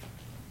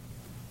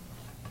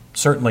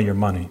 certainly your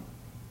money.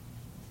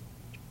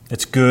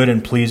 It's good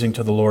and pleasing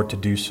to the Lord to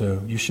do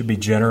so. You should be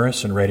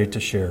generous and ready to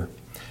share.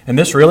 And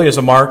this really is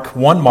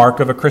one mark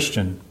of a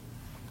Christian.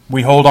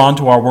 We hold on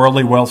to our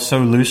worldly wealth so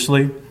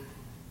loosely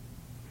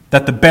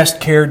that the best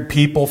cared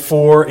people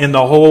for in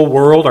the whole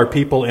world are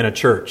people in a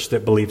church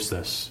that believes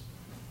this.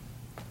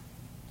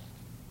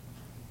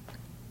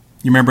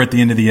 You remember at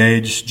the end of the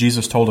age,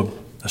 Jesus told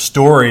a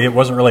story. It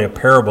wasn't really a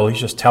parable. He's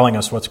just telling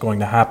us what's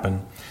going to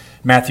happen.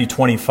 Matthew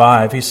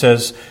 25, he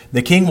says,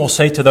 "The king will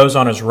say to those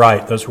on his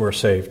right," those who are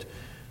saved,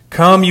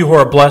 "Come, you who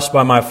are blessed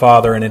by my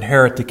Father, and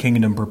inherit the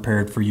kingdom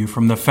prepared for you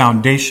from the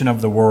foundation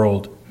of the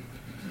world.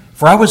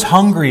 For I was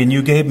hungry, and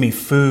you gave me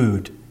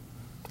food.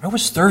 I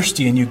was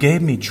thirsty, and you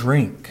gave me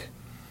drink.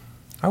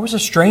 I was a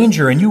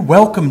stranger, and you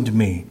welcomed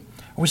me.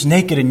 I was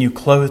naked, and you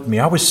clothed me.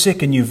 I was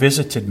sick, and you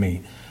visited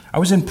me. I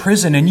was in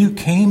prison, and you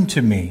came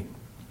to me."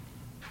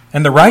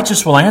 And the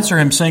righteous will answer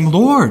him, saying,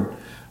 "Lord,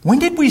 when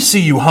did we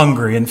see you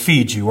hungry and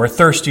feed you, or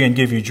thirsty and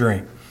give you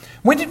drink?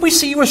 When did we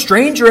see you a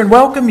stranger and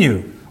welcome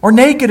you, or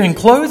naked and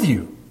clothe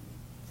you?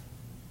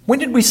 When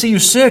did we see you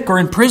sick or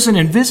in prison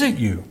and visit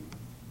you?"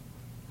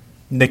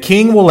 And the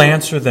king will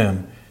answer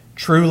them,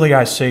 "Truly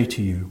I say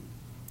to you,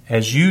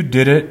 as you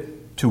did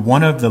it to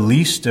one of the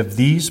least of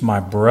these my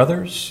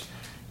brothers,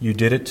 you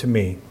did it to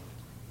me."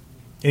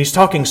 And he's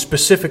talking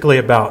specifically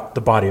about the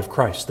body of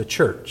Christ, the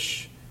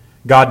church.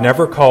 God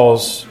never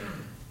calls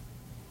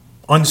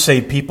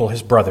unsaved people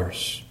his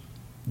brothers.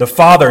 The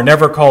Father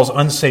never calls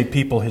unsaved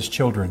people his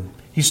children.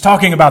 He's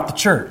talking about the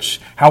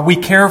church. How we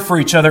care for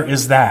each other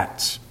is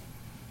that.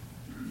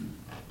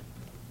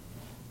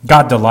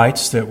 God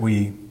delights that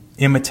we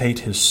imitate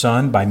his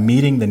Son by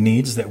meeting the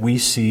needs that we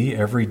see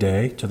every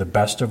day to the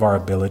best of our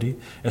ability,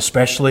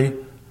 especially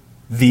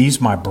these,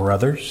 my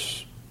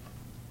brothers.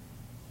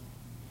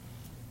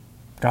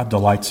 God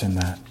delights in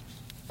that.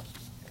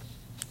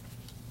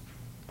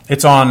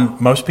 It's on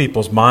most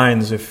people's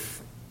minds,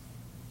 if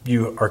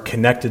you are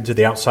connected to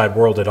the outside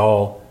world at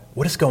all,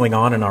 what is going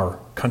on in our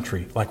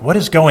country? Like, what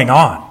is going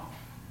on?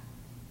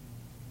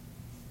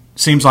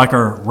 Seems like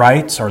our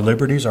rights, our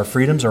liberties, our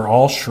freedoms are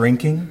all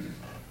shrinking.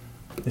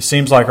 It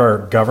seems like our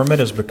government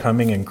is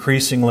becoming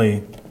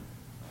increasingly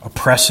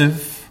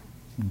oppressive,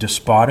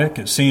 despotic.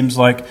 It seems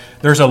like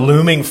there's a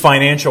looming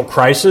financial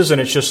crisis,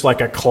 and it's just like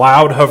a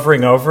cloud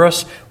hovering over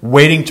us,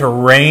 waiting to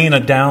rain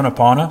down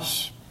upon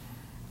us,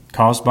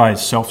 caused by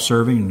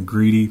self-serving and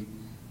greedy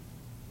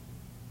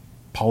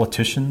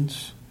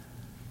politicians.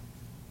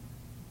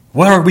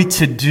 What are we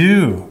to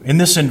do in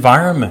this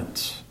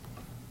environment?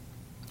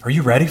 Are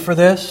you ready for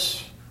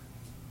this?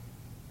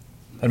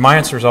 And my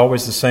answer is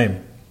always the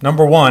same.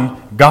 Number one,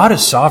 God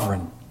is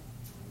sovereign.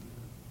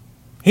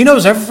 He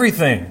knows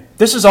everything.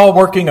 This is all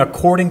working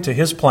according to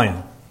his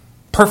plan,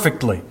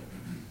 perfectly.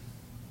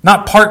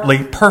 Not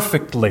partly,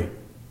 perfectly.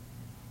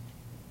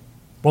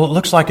 Well, it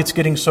looks like it's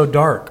getting so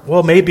dark.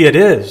 Well, maybe it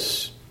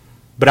is.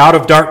 But out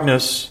of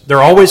darkness,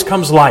 there always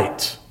comes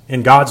light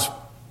in God's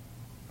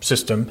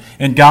system,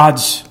 in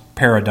God's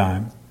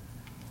paradigm.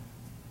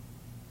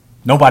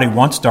 Nobody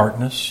wants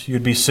darkness.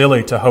 You'd be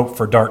silly to hope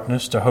for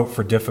darkness, to hope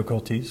for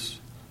difficulties.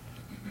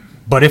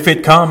 But if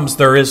it comes,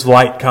 there is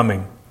light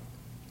coming.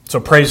 So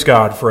praise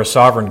God for a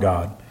sovereign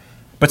God.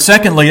 But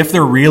secondly, if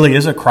there really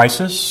is a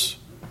crisis,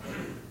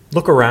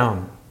 look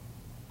around.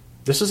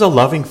 This is a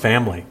loving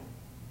family.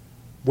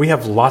 We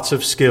have lots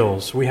of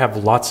skills. We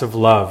have lots of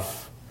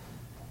love.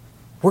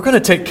 We're going to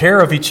take care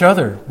of each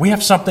other. We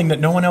have something that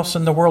no one else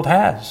in the world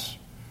has.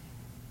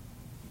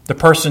 The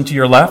person to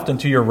your left and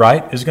to your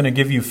right is going to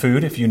give you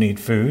food if you need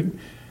food.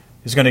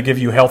 Is going to give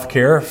you health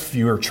care if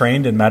you are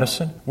trained in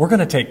medicine. We're going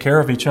to take care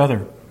of each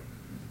other.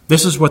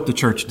 This is what the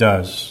church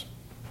does.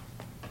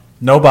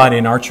 Nobody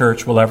in our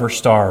church will ever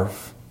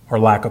starve or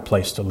lack a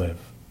place to live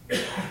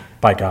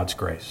by God's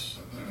grace.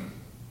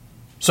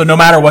 So no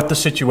matter what the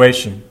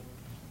situation,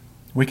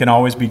 we can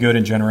always be good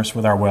and generous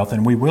with our wealth,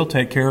 and we will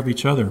take care of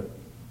each other.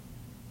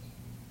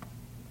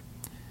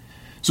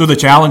 So the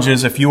challenge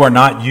is, if you are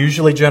not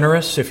usually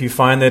generous, if you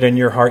find that in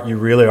your heart you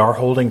really are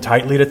holding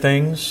tightly to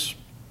things,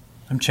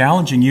 I'm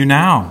challenging you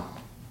now.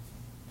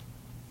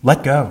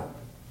 Let go.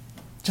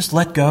 Just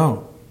let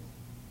go.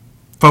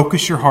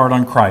 Focus your heart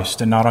on Christ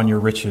and not on your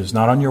riches,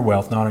 not on your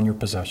wealth, not on your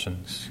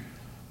possessions.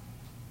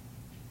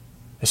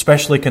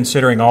 Especially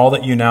considering all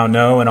that you now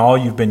know and all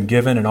you've been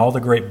given and all the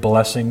great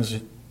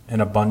blessings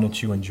and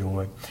abundance you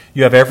enjoy.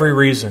 You have every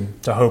reason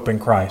to hope in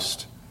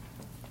Christ,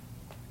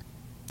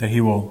 that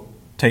he will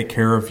take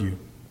care of you.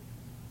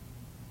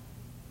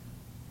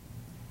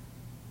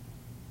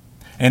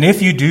 And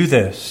if you do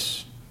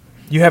this,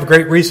 you have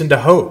great reason to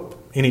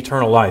hope in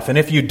eternal life. And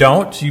if you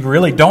don't, you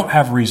really don't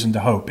have reason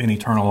to hope in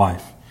eternal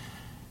life.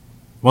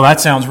 Well,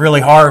 that sounds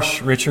really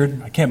harsh,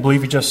 Richard. I can't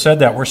believe you just said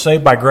that. We're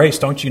saved by grace.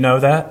 Don't you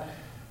know that?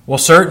 Well,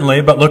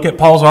 certainly, but look at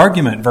Paul's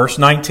argument, verse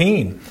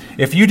 19.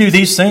 If you do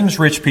these things,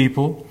 rich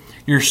people,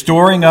 You're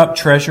storing up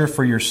treasure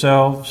for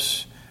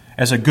yourselves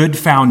as a good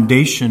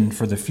foundation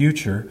for the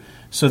future,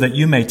 so that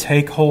you may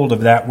take hold of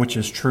that which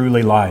is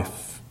truly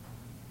life.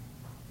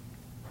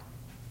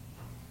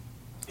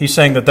 He's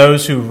saying that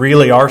those who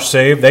really are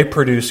saved, they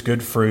produce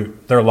good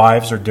fruit. Their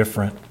lives are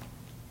different.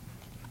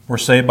 We're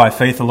saved by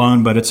faith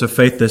alone, but it's a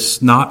faith that's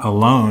not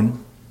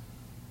alone.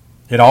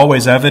 It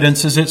always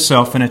evidences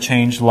itself in a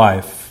changed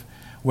life.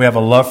 We have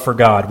a love for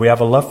God. We have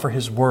a love for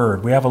His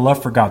Word. We have a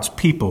love for God's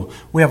people.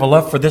 We have a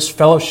love for this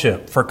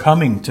fellowship, for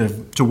coming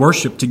to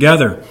worship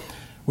together.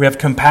 We have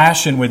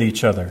compassion with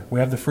each other. We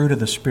have the fruit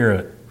of the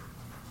Spirit.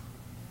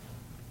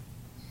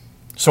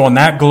 So on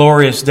that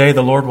glorious day,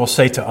 the Lord will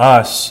say to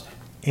us,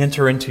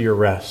 enter into your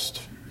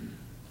rest.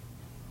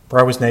 For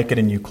I was naked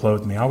and you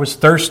clothed me. I was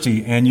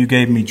thirsty and you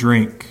gave me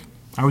drink.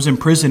 I was in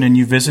prison and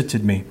you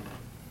visited me.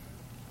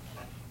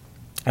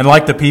 And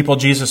like the people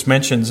Jesus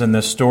mentions in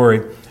this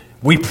story,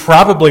 we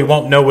probably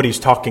won't know what He's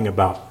talking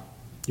about.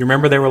 You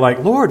remember they were like,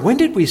 Lord, when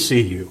did we see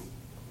you?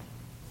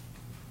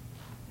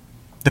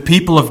 The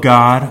people of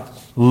God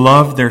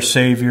love their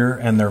Savior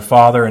and their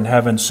Father in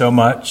heaven so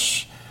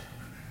much.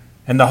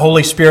 And the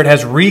Holy Spirit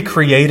has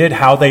recreated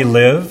how they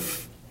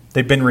live.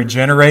 They've been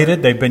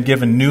regenerated. They've been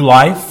given new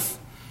life.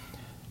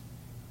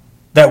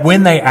 That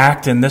when they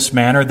act in this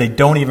manner, they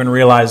don't even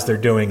realize they're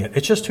doing it.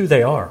 It's just who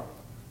they are.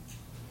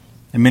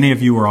 And many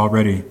of you are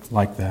already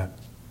like that.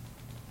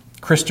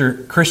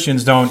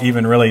 Christians don't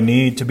even really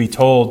need to be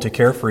told to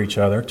care for each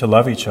other, to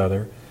love each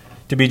other,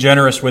 to be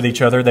generous with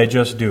each other. They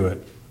just do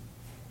it.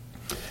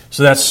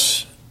 So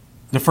that's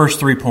the first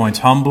 3 points.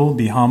 Humble,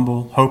 be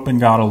humble, hope in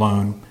God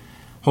alone,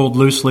 hold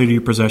loosely to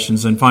your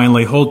possessions, and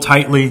finally, hold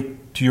tightly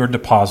to your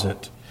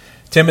deposit.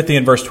 Timothy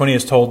in verse 20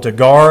 is told to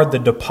guard the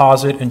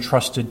deposit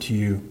entrusted to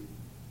you.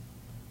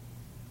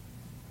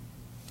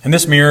 And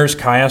this mirrors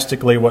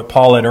chiastically what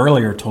Paul had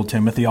earlier told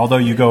Timothy, although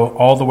you go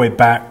all the way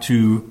back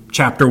to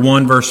chapter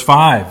 1, verse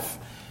 5.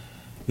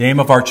 The aim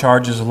of our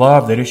charge is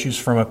love that issues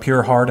from a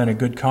pure heart and a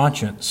good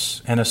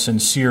conscience and a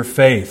sincere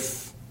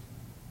faith.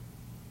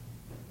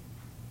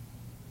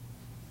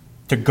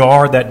 To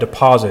guard that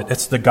deposit,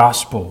 it's the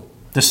gospel,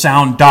 the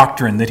sound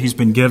doctrine that he's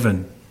been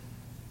given,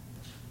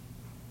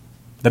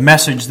 the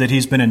message that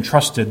he's been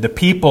entrusted, the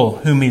people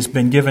whom he's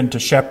been given to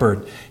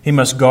shepherd. He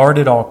must guard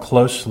it all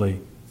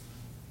closely.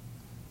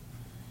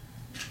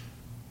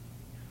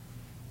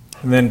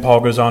 And then Paul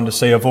goes on to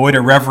say, avoid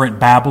irreverent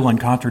babble and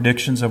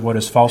contradictions of what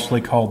is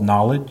falsely called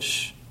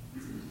knowledge.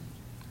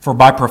 For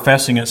by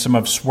professing it, some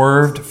have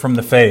swerved from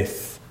the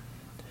faith.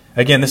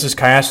 Again, this is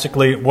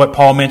chiastically what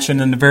Paul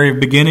mentioned in the very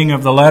beginning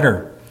of the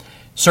letter.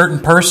 Certain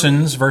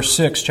persons, verse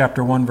 6,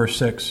 chapter 1, verse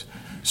 6,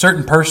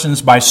 certain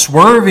persons, by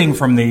swerving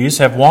from these,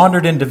 have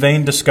wandered into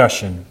vain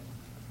discussion,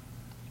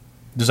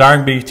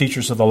 desiring to be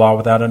teachers of the law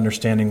without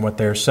understanding what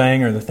they are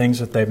saying or the things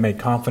that they've made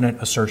confident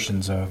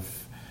assertions of.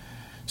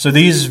 So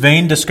these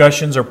vain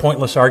discussions or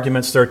pointless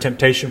arguments, they're a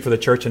temptation for the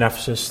church in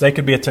Ephesus. They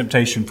could be a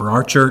temptation for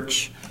our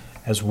church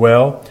as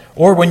well.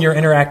 Or when you're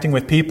interacting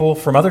with people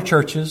from other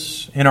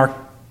churches in our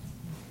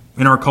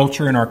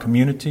culture, in our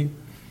community.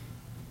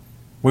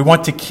 We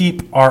want to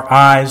keep our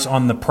eyes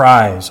on the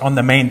prize, on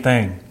the main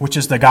thing, which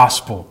is the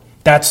gospel.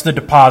 That's the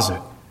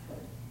deposit.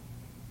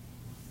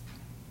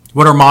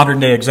 What are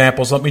modern day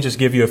examples? Let me just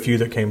give you a few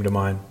that came to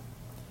mind.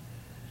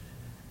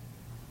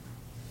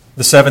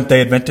 The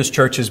Seventh-day Adventist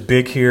Church is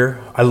big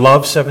here. I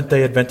love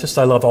Seventh-day Adventists.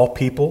 I love all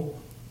people.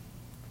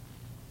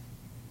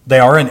 They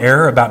are in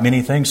error about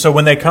many things. So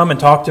when they come and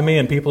talk to me,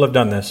 and people have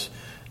done this,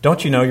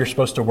 don't you know you're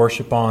supposed to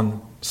worship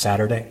on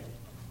Saturday?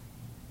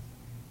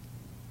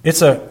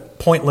 It's a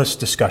pointless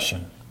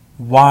discussion.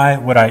 Why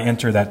would I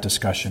enter that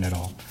discussion at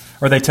all?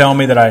 Or they tell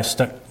me that I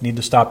need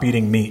to stop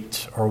eating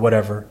meat or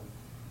whatever.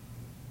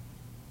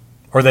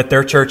 Or that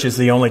their church is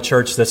the only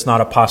church that's not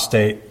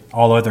apostate.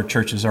 All other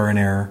churches are in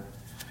error.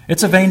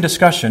 It's a vain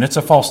discussion. It's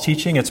a false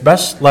teaching. It's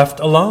best left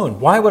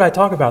alone. Why would I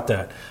talk about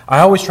that? I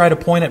always try to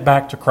point it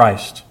back to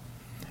Christ.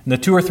 And the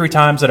 2 or 3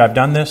 times that I've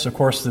done this, of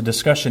course, the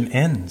discussion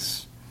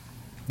ends.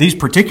 These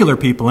particular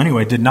people,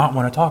 anyway, did not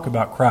want to talk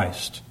about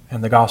Christ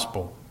and the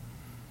gospel.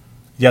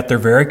 Yet they're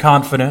very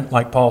confident,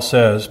 like Paul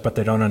says, but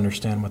they don't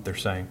understand what they're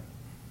saying.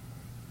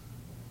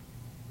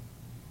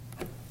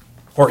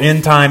 Or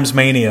end times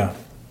mania.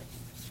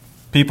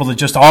 People that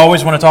just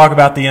always want to talk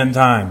about the end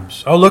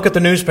times. Oh, look at the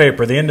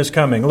newspaper. The end is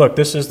coming. Look,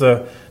 this is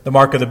the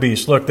mark of the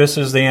beast. Look, this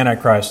is the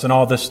Antichrist and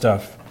all this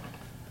stuff.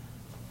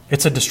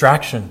 It's a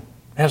distraction.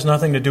 It has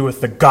nothing to do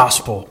with the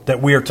gospel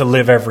that we are to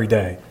live every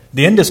day.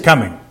 The end is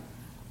coming.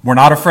 We're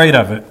not afraid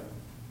of it.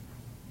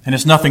 And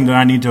it's nothing that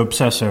I need to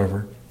obsess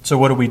over. So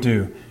what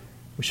do?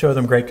 We show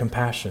them great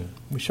compassion.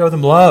 We show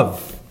them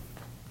love.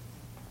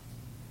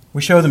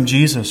 We show them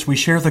Jesus. We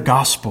share the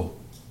gospel.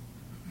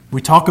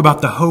 We talk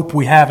about the hope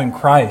we have in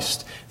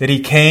Christ, that He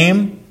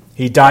came,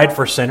 He died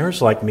for sinners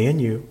like me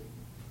and you.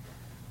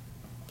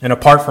 And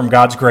apart from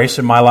God's grace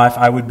in my life,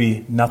 I would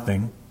be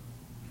nothing.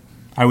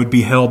 I would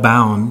be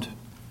hell-bound.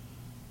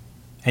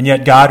 And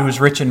yet God, who is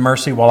rich in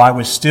mercy, while I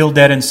was still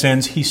dead in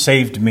sins, He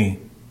saved me.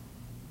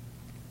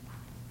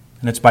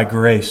 And it's by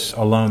grace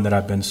alone that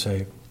I've been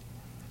saved.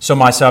 So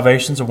my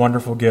salvation is a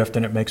wonderful gift,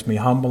 and it makes me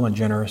humble and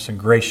generous and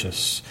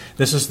gracious.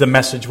 This is the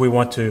message we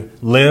want to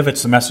live.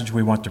 It's the message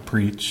we want to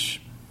preach.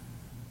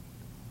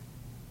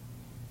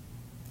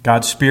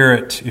 God's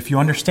Spirit, if you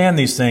understand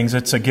these things,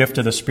 it's a gift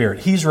of the Spirit.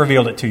 He's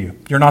revealed it to you.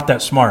 You're not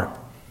that smart.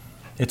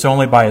 It's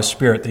only by His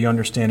Spirit that you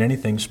understand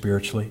anything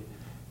spiritually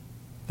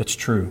that's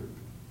true.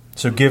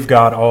 So give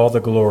God all the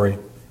glory.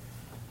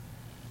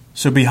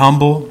 So be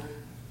humble.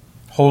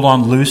 Hold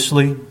on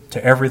loosely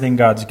to everything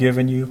God's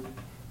given you.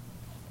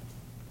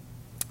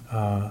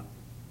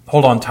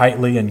 Hold on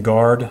tightly and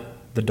guard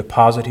the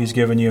deposit He's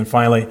given you. And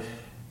finally,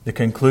 the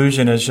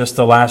conclusion is just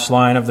the last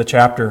line of the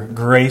chapter.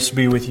 Grace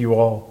be with you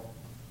all.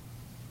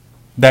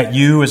 That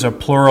you is a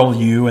plural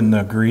you in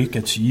the Greek.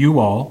 It's you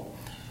all.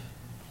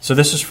 So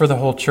this is for the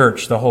whole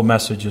church. The whole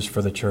message is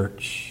for the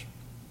church.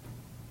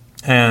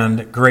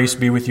 And grace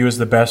be with you is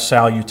the best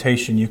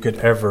salutation you could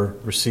ever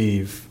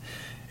receive.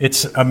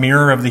 It's a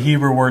mirror of the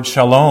Hebrew word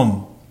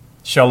shalom.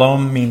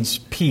 Shalom means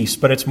peace,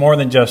 but it's more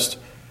than just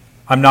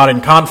I'm not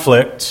in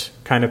conflict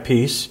kind of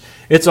peace.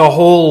 It's a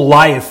whole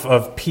life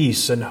of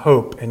peace and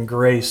hope and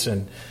grace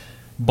and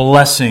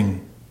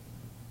blessing.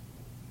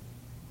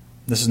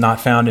 This is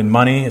not found in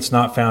money. It's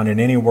not found in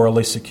any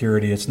worldly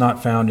security. It's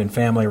not found in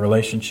family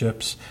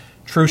relationships.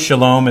 True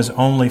shalom is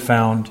only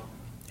found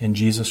in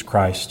Jesus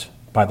Christ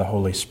by the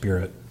Holy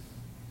Spirit.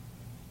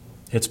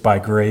 It's by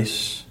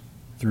grace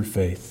through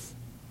faith.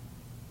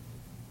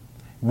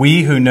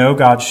 We who know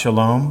God's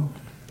shalom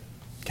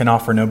can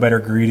offer no better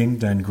greeting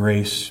than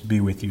grace be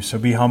with you. So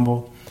be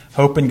humble,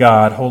 hope in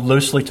God, hold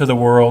loosely to the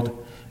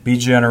world, be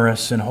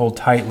generous, and hold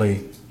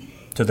tightly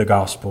to the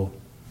gospel.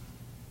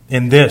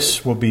 And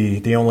this will be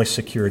the only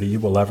security you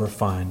will ever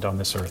find on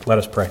this earth. Let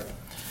us pray.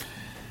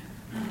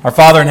 Our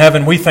Father in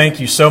heaven, we thank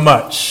you so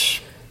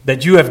much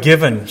that you have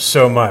given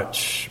so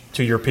much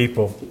to your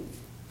people.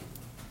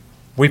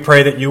 We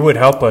pray that you would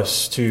help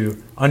us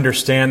to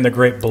understand the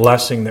great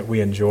blessing that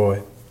we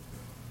enjoy.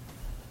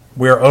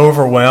 We are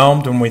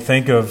overwhelmed when we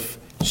think of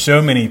so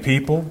many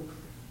people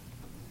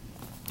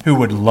who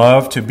would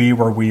love to be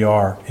where we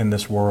are in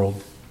this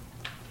world.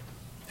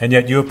 And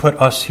yet you have put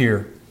us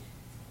here.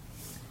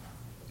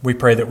 We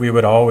pray that we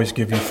would always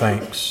give you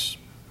thanks.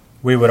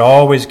 We would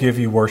always give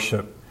you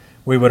worship.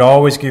 We would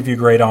always give you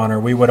great honor.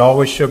 We would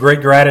always show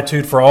great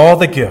gratitude for all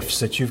the gifts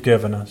that you've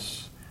given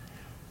us.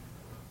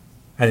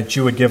 And that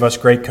you would give us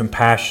great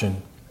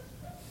compassion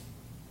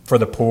for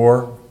the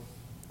poor,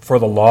 for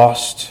the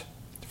lost,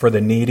 for the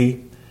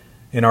needy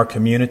in our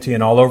community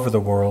and all over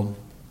the world.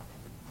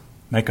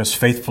 Make us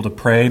faithful to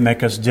pray.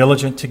 Make us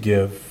diligent to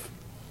give.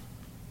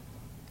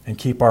 And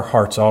keep our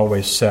hearts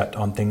always set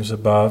on things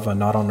above and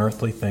not on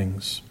earthly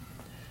things.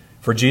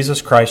 For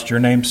Jesus Christ, your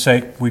name's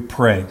sake, we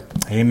pray.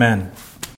 Amen.